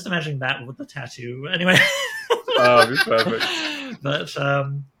 And so I'm just imagining that with the tattoo. Anyway. Oh, it'd be perfect.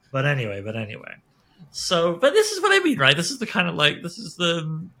 But anyway. So, but this is what I mean, right? This is the kind of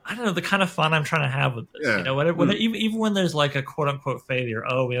the kind of fun I'm trying to have with this. Yeah. Even when there's like a quote unquote failure,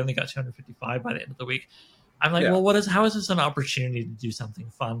 we only got 255 by the end of the week. I'm like, Yeah. well, how is this an opportunity to do something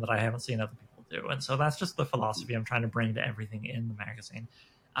fun that I haven't seen other people do? And so that's just the philosophy I'm trying to bring to everything in the magazine.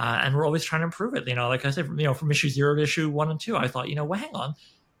 And we're always trying to improve it. Like I said, from issue 0 to issue 1 and 2, I thought, well, hang on.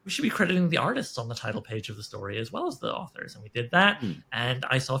 We should be crediting the artists on the title page of the story as well as the authors. And we did that. And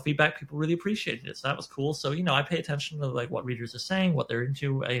I saw feedback. People really appreciated it. So that was cool. So, I pay attention to like what readers are saying, what they're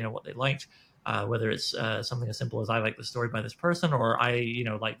into, what they liked, whether it's something as simple as I like the story by this person or I,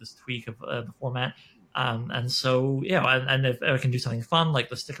 like this tweak of the format. And so, and if I can do something fun like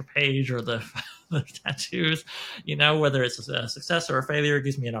the sticker page or the tattoos, whether it's a success or a failure, it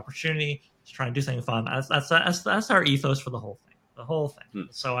gives me an opportunity to try and do something fun. That's our ethos for the whole thing. The whole thing.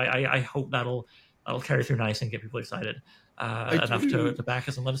 So I hope that'll carry through nice and get people excited enough to back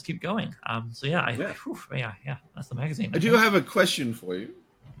us and let us keep going. That's the magazine. I do have a question for you.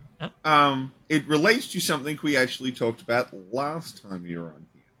 Yep. It relates to something we actually talked about last time you were on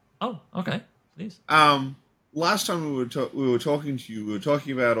here. Oh, okay. Please. Last time we were talking to you, we were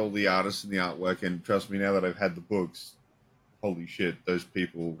talking about all the artists and the artwork, and trust me, now that I've had the books, holy shit, those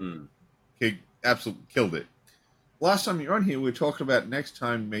people absolutely killed it. Last time you were on here, we were talking about next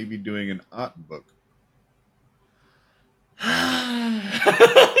time maybe doing an art book. I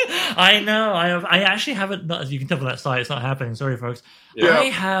know. I actually haven't. As you can tell from that slide, it's not happening. Sorry, folks. Yeah. I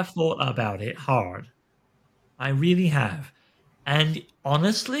have thought about it hard. I really have. And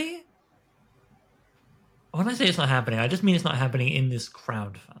honestly, when I say it's not happening, I just mean it's not happening in this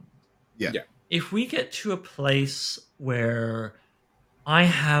crowdfund. Yeah. If we get to a place where I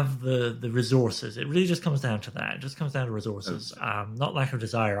have the resources, it really just comes down to that. It just comes down to resources, not lack of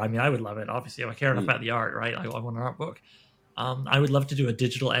desire. I mean, I would love it. Obviously, if I care enough about the art, right? I want an art book. I would love to do a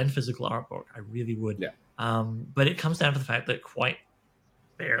digital and physical art book. I really would. Yeah. But it comes down to the fact that quite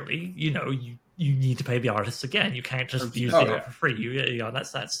barely, you need to pay the artists again. You can't just use the art for free.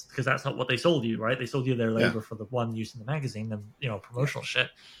 That's because that's not what they sold you, right? They sold you their labor for the one use in the magazine and promotional shit.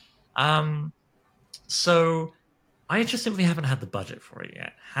 So I just simply haven't had the budget for it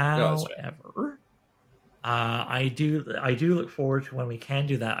yet. However, I do look forward to when we can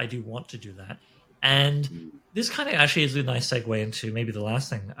do that. I do want to do that. And this kind of actually is a nice segue into maybe the last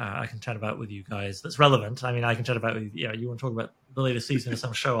thing I can chat about with you guys that's relevant. I mean, I can chat about, you want to talk about the latest season of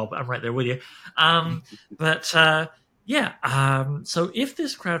some show, I'm right there with you. So if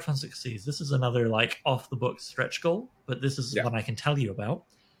this crowdfund succeeds, this is another like off the books stretch goal, but this is one I can tell you about.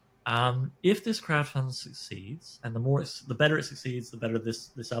 If this crowdfund succeeds, and the better it succeeds, the better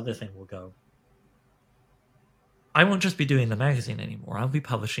this other thing will go. I won't just be doing the magazine anymore. I'll be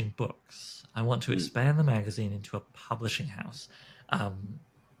publishing books. I want to expand the magazine into a publishing house. I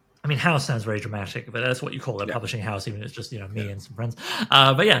mean, house sounds very dramatic, but that's what you call it, publishing house, even if it's just, me and some friends.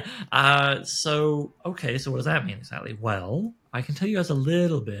 So what does that mean exactly? Well, I can tell you guys a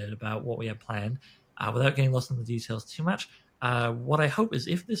little bit about what we have planned without getting lost in the details too much. What I hope is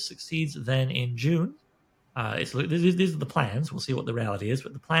if this succeeds, then in June, these are the plans. We'll see what the reality is,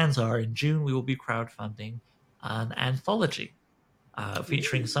 but the plans are in June we will be crowdfunding an anthology.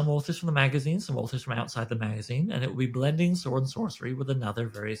 featuring some authors from the magazine, some authors from outside the magazine, and it will be blending sword and sorcery with another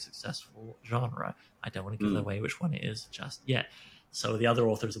very successful genre. I don't want to give away which one it is just yet. So the other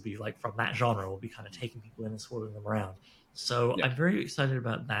authors will be like from that genre, will be kind of taking people in and swirling them around. So I'm very excited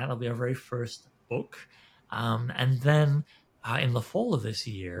about that. It'll be our very first book. And then in the fall of this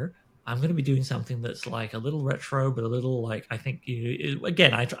year, I'm going to be doing something that's like a little retro, but a little like, I think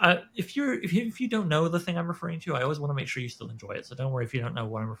if you don't know the thing I'm referring to, I always want to make sure you still enjoy it. So don't worry if you don't know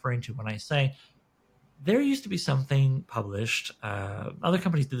what I'm referring to when I say there used to be something published. Other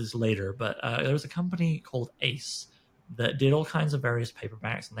companies did this later, but there was a company called Ace that did all kinds of various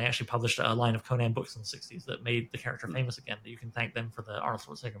paperbacks, and they actually published a line of Conan books in the 60s that made the character famous again. That you can thank them for the Arnold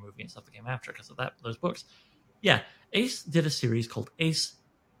Schwarzenegger movie and stuff that came after because of those books. Yeah, Ace did a series called Ace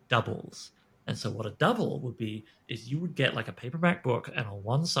Doubles. And so what a double would be is you would get like a paperback book, and on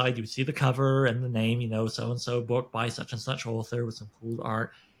one side you would see the cover and the name, so-and-so book by such and such author with some cool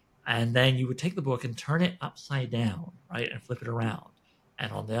art. And then you would take the book and turn it upside down, right, and flip it around.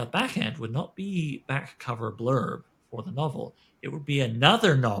 And on the back end would not be back cover blurb for the novel. It would be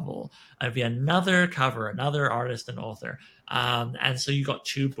another novel. It would be another cover, another artist and author. And so you got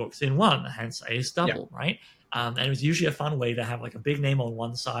two books in one, hence Ace Double, right? And it was usually a fun way to have like a big name on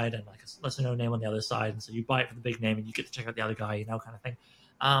one side and like a lesser known name on the other side. And so you buy it for the big name and you get to check out the other guy, kind of thing.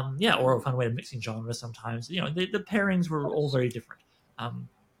 Or a fun way of mixing genres sometimes. The pairings were all very different.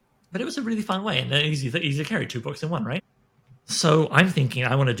 But it was a really fun way and easy to carry, two books in one, right? So I'm thinking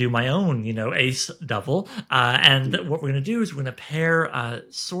I want to do my own, Ace Double. And what we're going to do is we're going to pair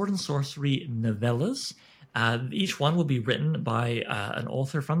sword and sorcery novellas. Each one will be written by an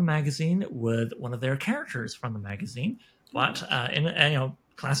author from the magazine with one of their characters from the magazine. But in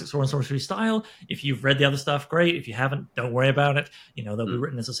classic sword and sorcery style, if you've read the other stuff, great. If you haven't, don't worry about it. They'll be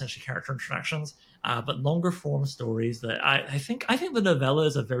written as essentially character introductions. But longer form stories that I think the novella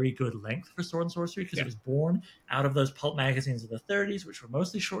is a very good length for sword and sorcery because it was born out of those pulp magazines of the 30s, which were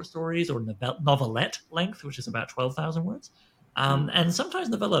mostly short stories, or novelette length, which is about 12,000 words. And sometimes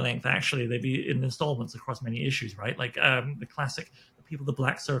novella length, actually, they'd be in installments across many issues, right? Like the classic The People of the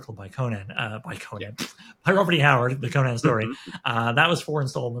Black Circle by Robert E. Howard, the Conan story. That was 4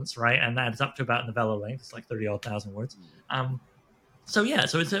 installments, right? And that's up to about novella length. It's like 30-odd thousand words. So I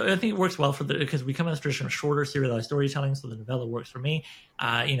think it works well because we come in this tradition of shorter serialized storytelling, so the novella works for me,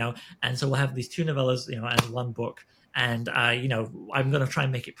 and so we'll have these two novellas, as one book. And, I'm going to try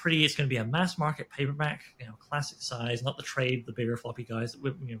and make it pretty. It's going to be a mass market paperback, classic size, not the trade, the bigger floppy guys that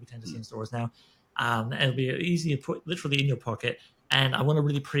we tend to see in stores now. And it'll be easy to put literally in your pocket. And I want to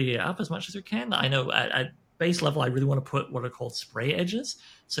really pretty it up as much as we can. I know at base level, I really want to put what are called spray edges.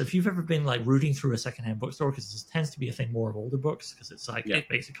 So if you've ever been like rooting through a secondhand bookstore, because this tends to be a thing more of older books, because it's like it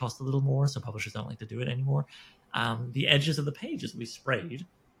basically costs a little more, so publishers don't like to do it anymore. The edges of the pages will be sprayed.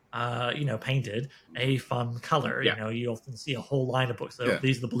 Painted a fun color. You often see a whole line of books.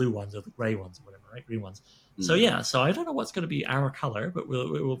 These are the blue ones or the gray ones or whatever, right? Green ones. So I don't know what's going to be our color, but it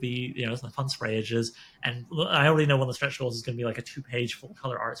will be, some fun spray edges. And I already know one of the stretch goals is going to be like a 2-page full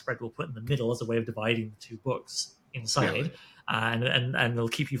color art spread we'll put in the middle as a way of dividing the two books inside. And it'll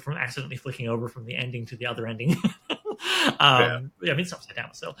keep you from accidentally flicking over from the ending to the other ending. It's upside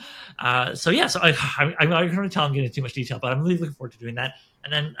down still. I'm not going to tell I'm getting into too much detail, but I'm really looking forward to doing that.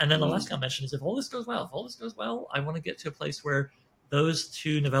 And then the last thing I'll mention is if all this goes well, I want to get to a place where those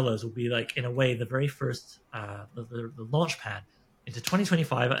two novellas will be like, in a way, the very first, the launch pad into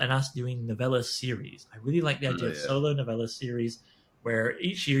 2025 and us doing novella series. I really like the idea of solo novella series where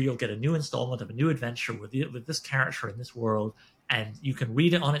each year you'll get a new installment of a new adventure with this character in this world, and you can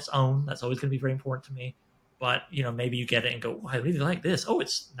read it on its own. That's always going to be very important to me. But, maybe you get it and go, I really like this. Oh,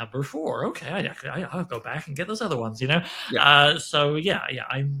 it's number 4. Okay, I'll go back and get those other ones, I'm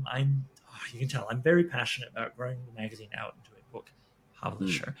you can tell I'm very passionate about growing the magazine out into a book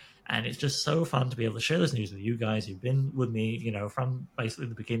publisher. And it's just so fun to be able to share this news with you guys who've been with me, from basically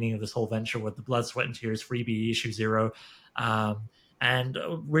the beginning of this whole venture with the Blood, Sweat, and Tears freebie issue 0. And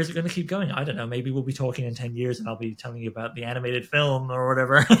where's it going to keep going? I don't know. Maybe we'll be talking in 10 years and I'll be telling you about the animated film or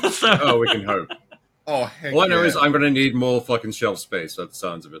whatever. We can hope. Oh, heck all I know is I'm going to need more fucking shelf space by the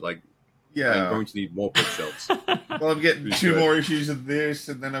sounds of it. I'm going to need more bookshelves. Well, I'm getting 2 more issues of this,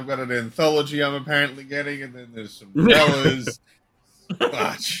 and then I've got an anthology I'm apparently getting, and then there's some novellas.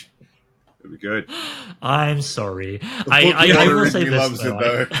 Gosh. It'll be good. I'm sorry. I will say this,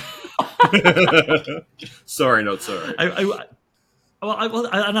 though. Sorry, not sorry.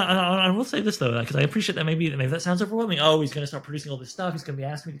 I will say this though, because I appreciate that maybe that sounds overwhelming. Oh, he's going to start producing all this stuff. He's going to be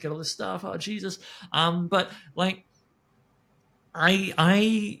asking me to get all this stuff. Oh, Jesus. But like,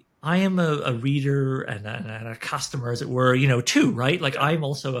 I I am a reader and a customer, as it were, too, right? Like I'm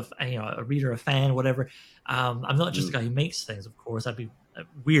also a reader, a fan, whatever. I'm not just a guy who makes things. Of course, I'd be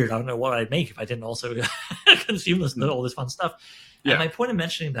weird. I don't know what I'd make if I didn't also consume all this fun stuff. Yeah. And my point of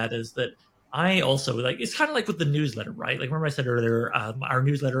mentioning that is that I also it's kind of like with the newsletter, right? Like remember I said earlier, our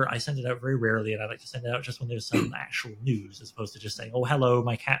newsletter, I send it out very rarely, and I like to send it out just when there's some actual news, as opposed to just saying, "Oh, hello,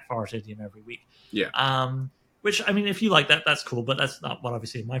 my cat farted," every week. Yeah. Which, I mean, if you like that, that's cool, but that's not what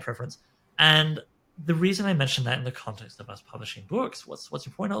obviously my preference. And the reason I mention that in the context of us publishing books, what's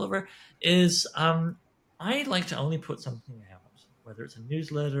your point, Oliver? Is I like to only put something out, whether it's a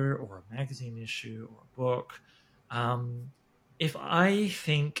newsletter or a magazine issue or a book, if I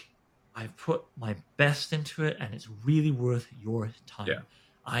think I've put my best into it and it's really worth your time. Yeah.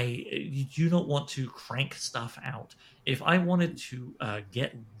 You do not want to crank stuff out. If I wanted to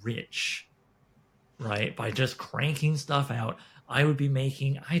get rich, right, by just cranking stuff out, I would be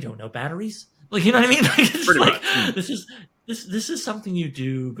making, I don't know, batteries. Like, you know what I mean? Like, it's Pretty like, much. This is something you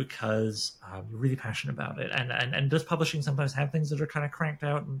do because you're really passionate about it. And does publishing sometimes have things that are kind of cranked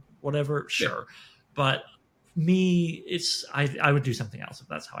out and whatever? Sure. Yeah. But me, I would do something else if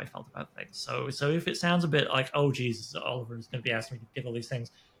that's how I felt about things. So if it sounds a bit like, oh, Jesus, Oliver's going to be asking me to get all these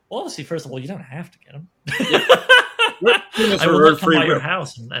things. Well, obviously, first of all, you don't have to get them. I will not come by your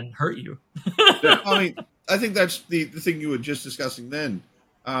house and hurt you. I mean, I think that's the thing you were just discussing then,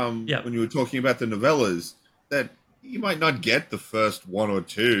 when you were talking about the novellas, that you might not get the first one or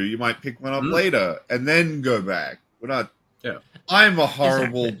two. You might pick one up later and then go back. We're not. Yeah. I'm a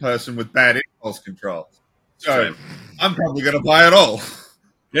horrible person with bad impulse control, so I'm probably going to buy it all.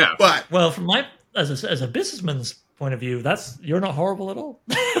 Yeah, but from my as a businessman's point of view, you're not horrible at all.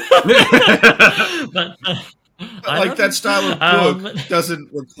 But like that style of book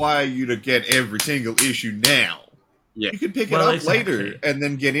doesn't require you to get every single issue now. Yeah, you can pick it up later and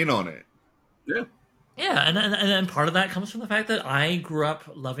then get in on it. Yeah. Yeah, and part of that comes from the fact that I grew up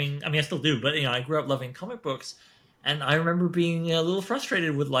loving, I mean, I still do, but, I grew up loving comic books, and I remember being a little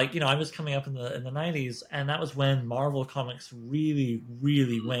frustrated with, I was coming up in the 90s, and that was when Marvel Comics really,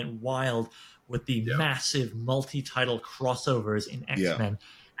 really went wild with the massive multi-title crossovers in X-Men.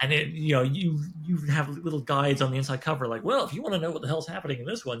 And you have little guides on the inside cover, like, well, if you want to know what the hell's happening in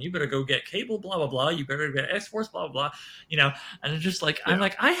this one, you better go get Cable, blah blah blah. You better get X-Force, blah blah blah. And it's just like I'm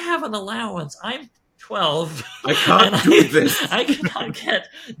like, I have an allowance. I'm 12. I can't do this. I cannot get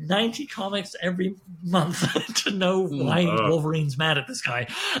 90 comics every month to know why Wolverine's mad at this guy.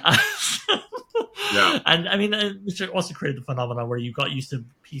 And I mean, which also created the phenomenon where you got used to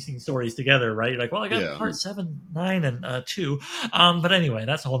piecing stories together, right? You're like, well, I got part 7, 9, and 2. But anyway,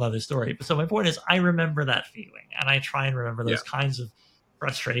 that's a whole other story. So my point is, I remember that feeling, and I try and remember those kinds of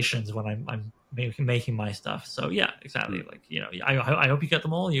frustrations when I'm making my stuff. So yeah, exactly. Like, I hope you get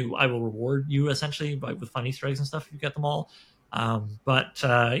them all. I will reward you essentially with fun Easter eggs and stuff if you get them all.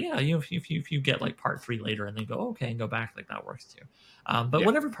 If you get like part 3 later and then go okay and go back, like that works too. But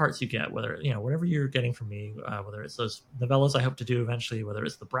whatever parts you get, whatever you're getting from me, whether it's those novellas I hope to do eventually, whether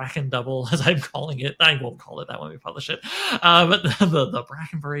it's the Bracken double as I'm calling it, I won't call it that when we publish it, but the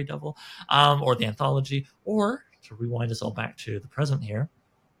Brackenbury double, or the anthology, or to rewind us all back to the present here,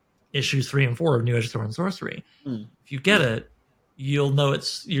 issues 3 and 4 of New Edge Sword Sorcery. If you get it, you'll know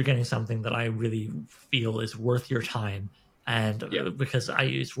you're getting something that I really feel is worth your time. And because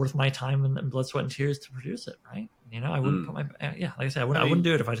it's worth my time and blood, sweat, and tears to produce it, right? I wouldn't put like I said, I wouldn't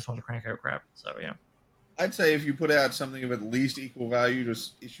do it if I just wanted to crank out crap. So I'd say if you put out something of at least equal value to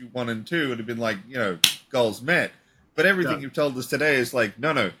issue 1 and 2, it'd have been like, goals met. But everything you've told us today is like,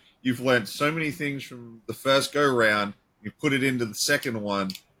 no, you've learned so many things from the first go round, you put it into the second one,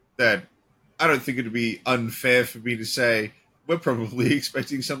 that I don't think it'd be unfair for me to say we're probably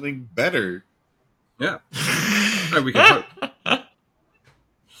expecting something better. Yeah. We can hope. But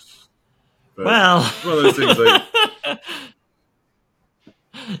well, one of those things like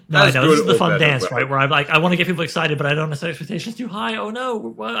no, I know this is the fun dance, right? Where I'm like, I want to get people excited, but I don't want to set expectations too high. Oh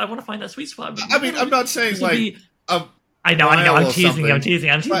no, I want to find that sweet spot. I mean, I'm not saying like I know. I'm teasing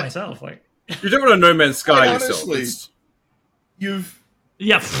myself. Like, you don't want to No Man's Sky honestly, yourself. You've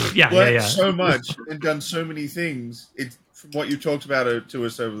learned so much and done so many things. It's from what you talked about to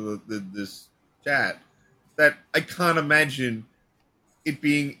us over this chat, that I can't imagine it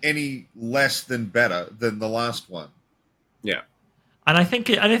being any less than better than the last one. Yeah. And I think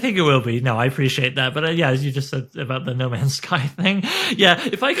it will be. No, I appreciate that. But as you just said about the No Man's Sky thing,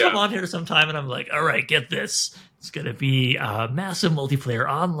 if I come on here sometime and I'm like, all right, get this. It's going to be a massive multiplayer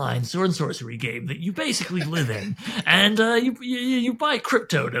online sword and sorcery game that you basically live in. And you buy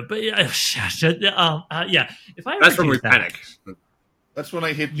crypto to... If I That's when we panic. That's when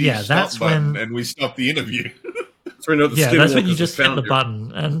I hit the stop button and we stop the interview. That's when you just hit the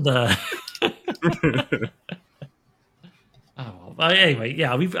button and. Oh, well, anyway,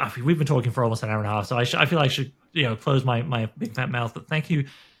 yeah, we've been talking for almost an hour and a half, so I feel like I should close my big fat mouth. But thank you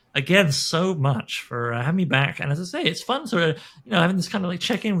again so much for having me back. And as I say, it's fun sort of having this kind of like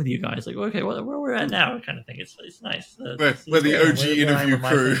check in with you guys, like okay, where we're at now, kind of thing. It's nice. We're the OG interview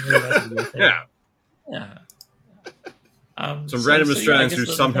crew. Yeah. Some random Australians who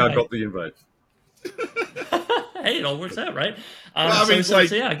somehow got the invite. Hey, it all works out, right?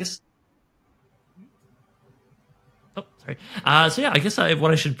 I guess. Oh, sorry. I guess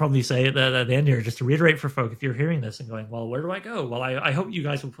what I should probably say at the end here, just to reiterate for folk, if you're hearing this and going, well, where do I go? Well, I hope you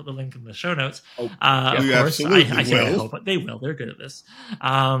guys will put the link in the show notes. Of course, I hope, but they will. They're good at this.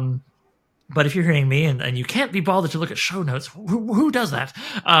 But if you're hearing me and you can't be bothered to look at show notes, who does that?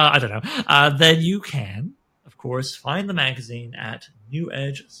 I don't know. Then you can, of course, find the magazine at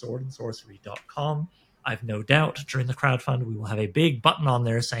newedgeswordandsorcery.com. I've no doubt during the crowdfund we will have a big button on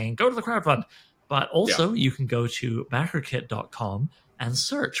there saying, go to the crowdfund. But also, you can go to backerkit.com and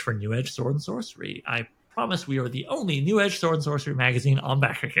search for New Edge Sword and Sorcery. I promise we are the only New Edge Sword and Sorcery magazine on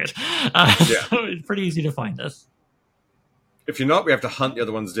BackerKit. So it's pretty easy to find us. If you're not, we have to hunt the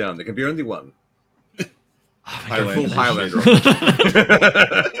other ones down. There can be only one. Highlander. Full Highlander.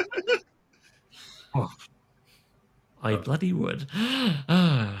 I bloody would.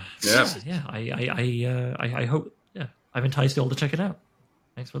 Yeah. I hope. Yeah, I've enticed you all to check it out.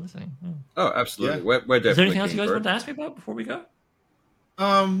 Thanks for listening. Yeah. Oh, absolutely. Yeah. We're definitely. Is there anything else you guys want to ask me about before we go?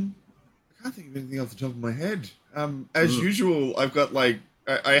 I can't think of anything off the top of my head. As usual, I've got I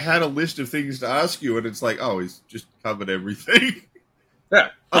had a list of things to ask you, and it's like, oh, he's just covered everything.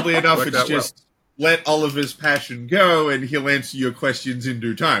 Yeah. Oddly enough, it's just let Oliver's passion go, and he'll answer your questions in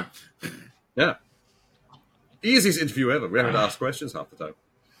due time. Yeah. Easiest interview ever. We haven't asked questions half the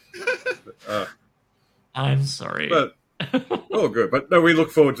time. I'm sorry. But good. But no, we look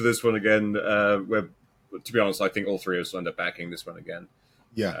forward to this one again. To be honest, I think all three of us will end up backing this one again.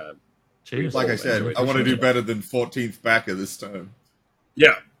 Yeah. Cheers. Like I said, I want to do better than 14th backer this time.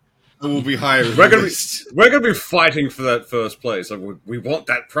 Yeah. I will be higher. We're gonna be fighting for that first place. Like, we want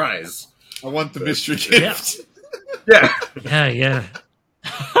that prize. I want the mystery gift. Yeah. Yeah.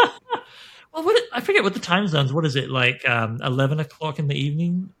 Well, I forget what the time zones. What is it, like 11 o'clock in the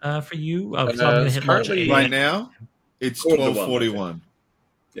evening for you? I'm going to hit lunch right now. It's 12:41.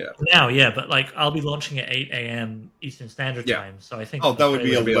 Yeah. Now, but like I'll be launching at 8 a.m. Eastern Standard Time, so I think. Oh, that would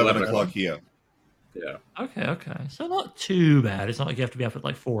be 11 o'clock here. Yeah. Okay. So not too bad. It's not like you have to be up at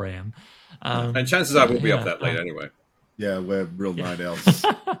like 4 a.m. And chances are we'll be up that late anyway. Yeah, we're real night owls.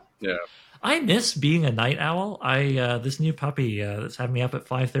 Yeah. I miss being a night owl. This new puppy that's having me up at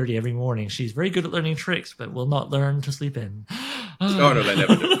 5:30 every morning. She's very good at learning tricks, but will not learn to sleep in. Oh no, they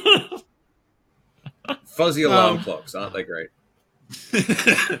never do. Fuzzy alarm clocks, aren't they great?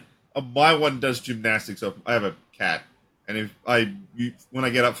 My one does gymnastics. I have a cat, and when I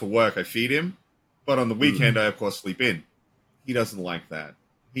get up for work, I feed him. But on the weekend, I of course sleep in. He doesn't like that.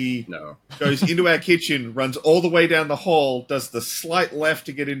 He goes into our kitchen, runs all the way down the hall, does the slight left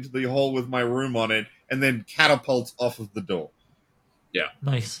to get into the hall with my room on it, and then catapults off of the door. Yeah.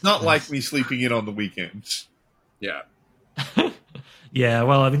 Nice. Not like me sleeping in on the weekends. Yeah. Yeah,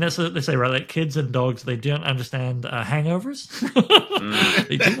 well, I mean, that's what they say, right? Like, kids and dogs, they don't understand hangovers.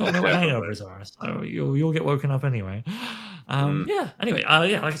 They do not know what hangovers are, so you'll get woken up anyway. Yeah, anyway,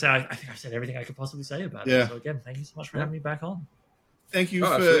 like I said, I think I've said everything I could possibly say about it. So again, thank you so much for having me back on. Thank you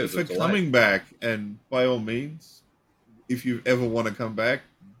for coming back, and by all means, if you ever want to come back,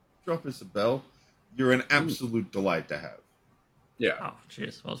 drop us a bell. You're an absolute delight to have. Yeah. Oh,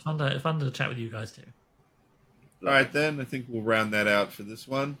 cheers. Well, it's fun to chat with you guys too. All right, then. I think we'll round that out for this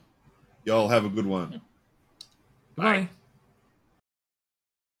one. Y'all have a good one. Bye.